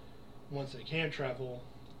 Once I can travel,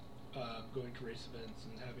 going to race events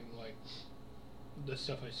and having like the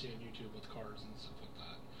stuff I see on YouTube with cars and stuff like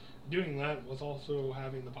that. Doing that was also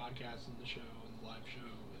having the podcast and the show and the live show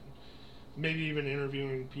and maybe even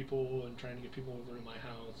interviewing people and trying to get people over to my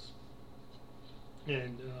house.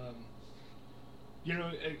 And, you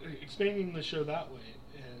know, expanding the show that way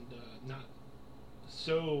and not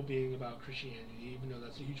so being about Christianity, even though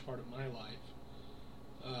that's a huge part of my life.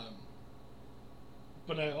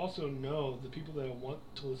 But I also know the people that want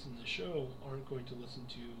to listen to the show aren't going to listen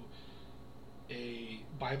to a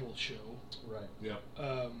Bible show. Right. Yep.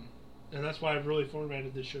 And that's why I've really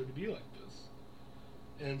formatted this show to be like this.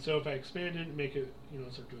 And so if I expand it and make it, you know,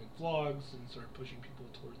 start doing vlogs and start pushing people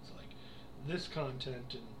towards like this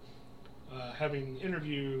content and having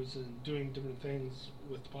interviews and doing different things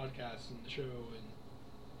with the podcast and the show and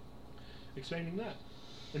expanding that.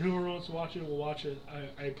 And whoever wants to watch it will watch it.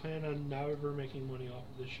 I plan on never making money off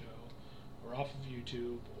of this show or off of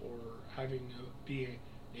YouTube or having be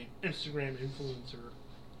an Instagram influencer.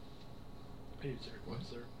 I use What?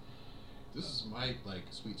 influencer. This is my like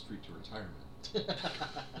sweet street to retirement.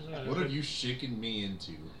 Yeah, What have you shaken me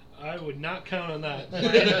into? I would not count on that.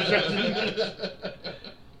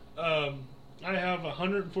 I have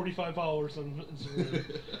 145 followers on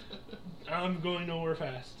Instagram. I'm going nowhere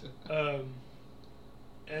fast.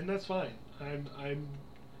 And that's fine. I'm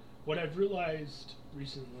what I've realized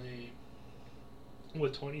recently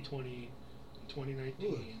with 2020 and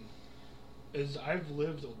 2019 is I've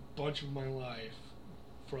lived a bunch of my life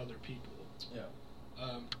for other people. Yeah.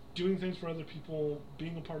 Doing things for other people,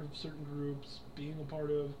 being a part of certain groups, being a part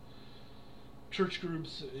of church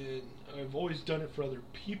groups, and I've always done it for other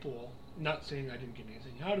people. Not saying I didn't get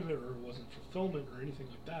anything out of it or it wasn't fulfillment or anything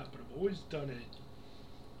like that, but I've always done it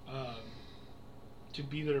to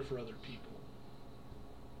be there for other people.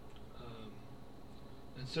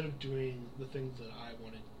 Instead of doing the things that I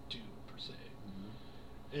want to do, per se.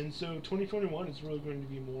 Mm-hmm. And so 2021 is really going to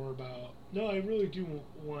be more about, no, I really do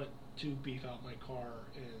want to beef out my car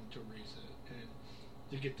and to race it and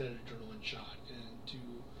to get that adrenaline shot and to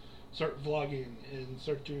start vlogging and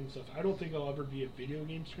start doing stuff. I don't think I'll ever be a video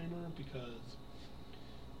game streamer because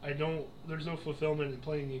there's no fulfillment in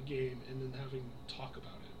playing a game and then having to talk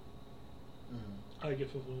about it. Mm-hmm. I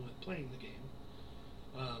get fulfillment playing the game.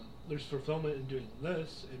 There's fulfillment in doing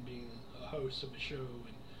this and being a host of a show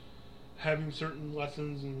and having certain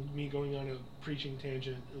lessons and me going on a preaching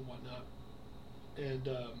tangent and whatnot. And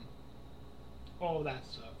all of that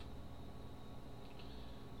stuff.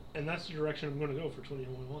 And that's the direction I'm going to go for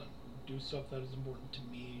 2021. Do stuff that is important to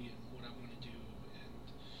me and what I want to do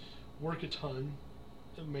and work a ton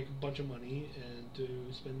and make a bunch of money and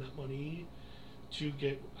to spend that money to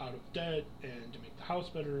get out of debt and to make the house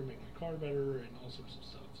better, make my car better, and all sorts of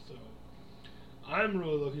stuff. So I'm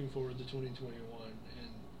really looking forward to 2021 and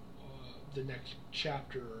the next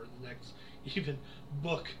chapter or the next even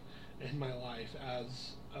book in my life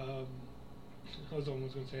as I was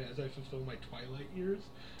almost going to say as I fulfill my twilight years,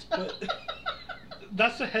 but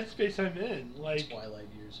that's the headspace I'm in. Like Twilight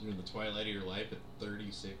years. You're in the twilight of your life at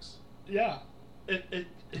 36. Yeah, it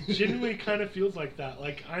genuinely kind of feels like that.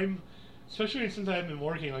 Like I'm, especially since I've been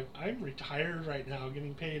working, like I'm retired right now,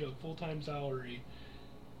 getting paid a full-time salary,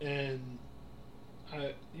 and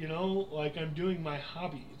like I'm doing my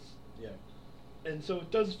hobbies. Yeah. And so it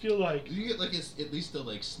does feel like You get like at least a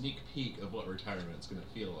like sneak peek of what retirement's gonna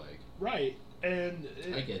feel like. right, and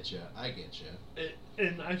I get you.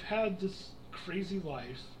 and I've had this crazy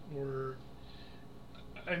life where,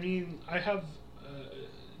 I mean, I have.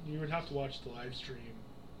 You would have to watch the live stream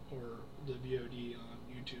or the VOD on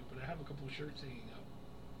YouTube, but I have a couple of shirts hanging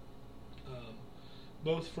up,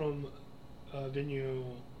 both from a venue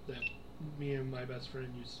that me and my best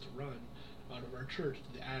friend used to run out of our church,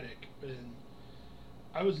 the Attic, and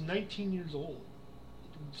I was 19 years old,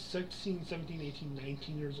 16, 17, 18,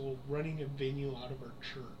 19 years old, running a venue out of our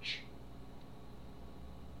church.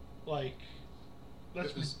 Like,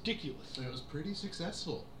 That's It was- ridiculous. It was pretty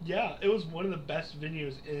successful. Yeah, it was one of the best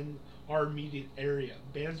venues in our immediate area.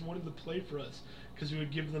 Bands wanted to play for us because we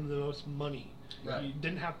would give them the most money. Right. You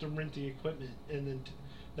didn't have to rent the equipment, and then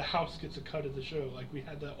the house gets a cut of the show. Like, we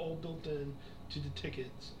had that all built in to the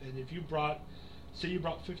tickets. And if you brought, say you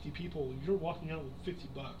brought 50 people, you're walking out with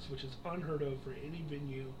 $50, which is unheard of for any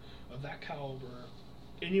venue of that caliber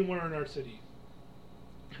anywhere in our city.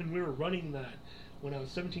 And we were running that when I was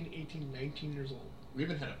 17, 18, 19 years old. We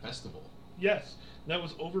even had a festival. Yes, that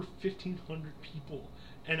was over 1,500 people,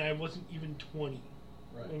 and I wasn't even 20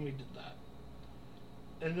 Right. when we did that.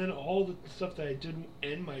 And then all the stuff that I did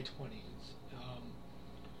in my 20s,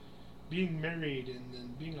 being married, and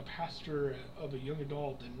then being a pastor of a young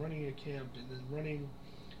adult, and running a camp, and then running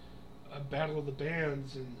a battle of the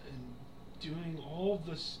bands, and doing all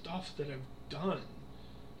the stuff that I've done,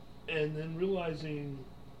 and then realizing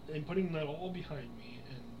and putting that all behind me,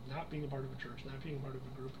 and not being a part of a church, not being a part of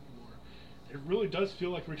a group anymore, it really does feel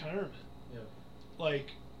like retirement. Yeah. Like,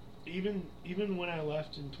 even when I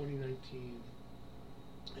left in 2019,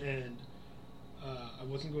 and I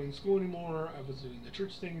wasn't going to school anymore, I wasn't doing the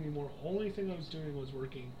church thing anymore, only thing I was doing was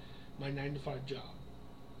working my 9-to-5 job.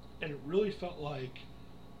 And it really felt like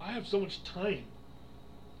I have so much time.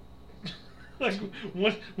 Like,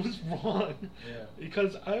 what's wrong? Yeah.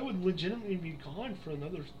 Because I would legitimately be gone for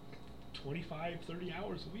another 25, 30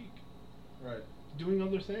 hours a week Right. doing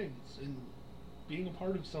other things and being a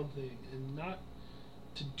part of something, and not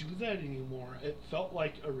to do that anymore. It felt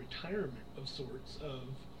like a retirement of sorts. Of,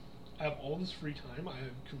 I have all this free time, I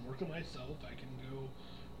can work on myself, I can go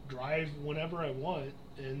drive whenever I want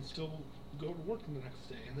and still go to work the next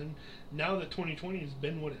day. And then now that 2020 has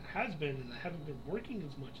been what it has been, and I haven't been working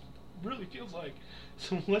as much, it really feels like,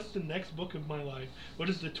 so what's the next book of my life? What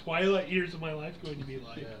is the twilight years of my life going to be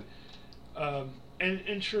like? Yeah.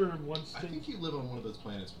 And sure, once I think you live on one of those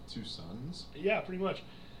planets with 2 suns. yeah, pretty much.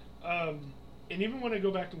 And even when I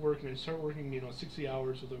go back to work and I start working, 60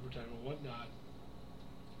 hours with overtime and whatnot,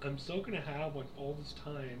 I'm still going to have, like, all this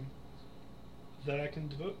time that I can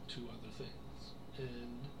devote to other things.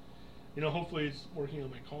 And, hopefully it's working on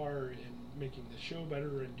my car and making the show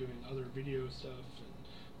better and doing other video stuff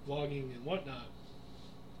and vlogging and whatnot.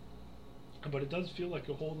 But it does feel like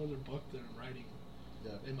a whole other book that I'm writing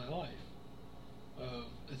Yeah. in my life.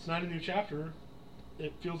 It's not a new chapter.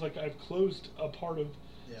 It feels like I've closed a part of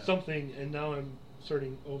Yeah. something, and now I'm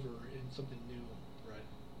starting over in something new. Right.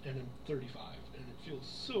 And I'm 35, and it feels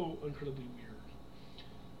so incredibly weird.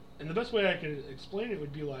 And the best way I could explain it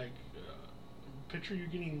would be like, picture you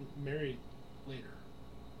getting married later,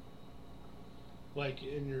 like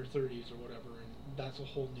in your 30s or whatever, and that's a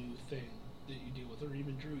whole new thing that you deal with. Or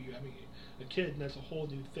even Drew, you having a kid, and that's a whole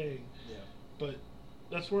new thing. Yeah. But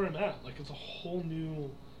that's where I'm at. Like, it's a whole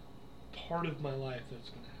new part of my life that's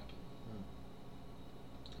going to happen.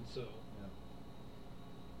 And so,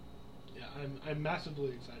 yeah, I'm massively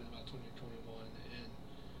excited about 2021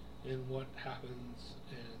 and what happens,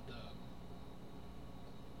 and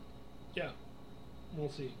yeah, we'll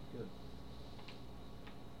see. Good.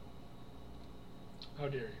 How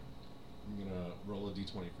dare you? I'm gonna roll a d20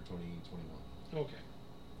 for 2021. Okay.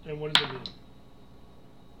 And what does it mean? It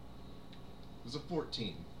was a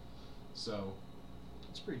 14, so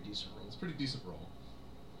It's a pretty decent roll. it's a pretty decent roll.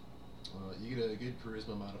 You get a good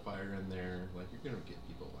charisma modifier in there, like you're gonna get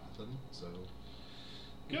people laughing. So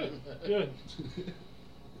Good. Good.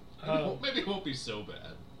 maybe it won't be so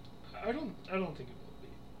bad. I don't think it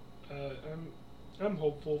will be. I'm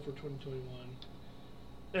hopeful for 2021.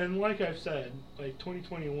 And like I've said, like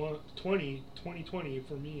 2020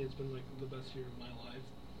 for me has been like the best year of my life.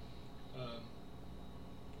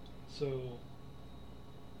 So,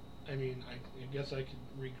 I mean, I guess I could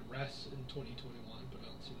regress in 2021, but I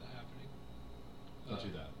don't see that happening. Don't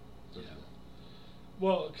do that. Don't yeah. do that.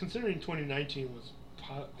 Well, considering 2019 was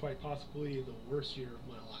quite possibly the worst year of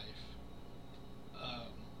my life,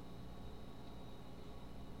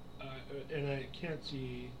 and I can't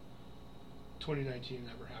see 2019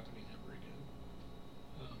 ever happening ever again.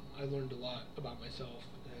 I learned a lot about myself,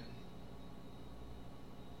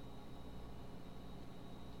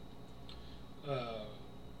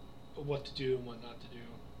 and what to do and what not to do.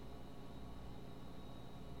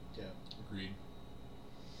 Yeah. Agreed.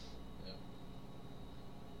 Yeah.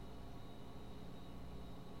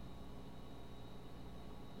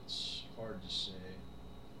 It's hard to say.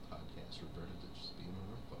 Podcast reverted to just being on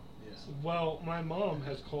our phone. Yeah. Well, my mom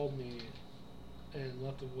has called me and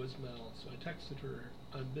left a voicemail, so I texted her,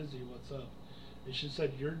 "I'm busy, what's up?" And she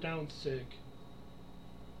said, "You're down sick.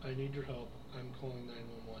 I need your help. I'm calling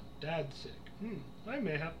 911. Dad's sick. I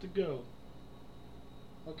may have to go."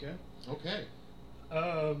 Okay. Okay.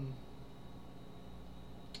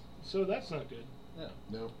 So that's not good.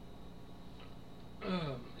 No.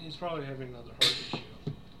 No. He's probably having another heart issue.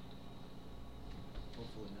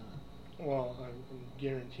 Hopefully not. Well, I'm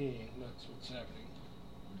guaranteeing that's what's happening.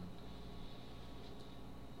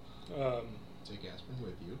 Take aspirin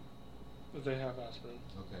with you. But they have aspirin.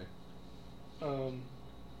 Okay.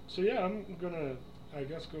 So yeah, I'm gonna, I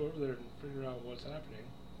guess, go over there and figure out what's happening.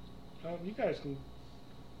 You guys can.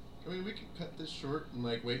 I mean, we could cut this short and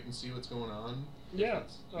like wait and see what's going on. Yeah.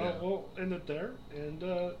 It's- yeah. We'll end it there, and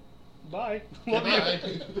bye. Goodbye.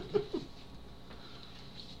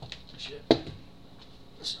 Shit.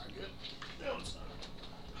 That's not good. No, it's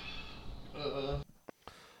not.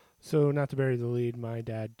 So, not to bury the lead, my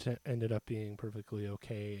dad ended up being perfectly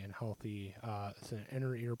okay and healthy. It's an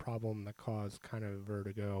inner ear problem that caused kind of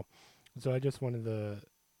vertigo. So, I just wanted to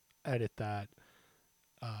edit that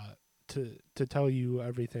to tell you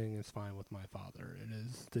everything is fine with my father. It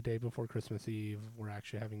is the day before Christmas Eve. We're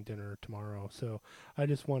actually having dinner tomorrow. So, I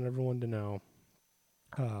just want everyone to know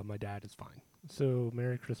my dad is fine. So,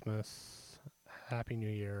 Merry Christmas. Happy New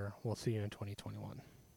Year. We'll see you in 2021.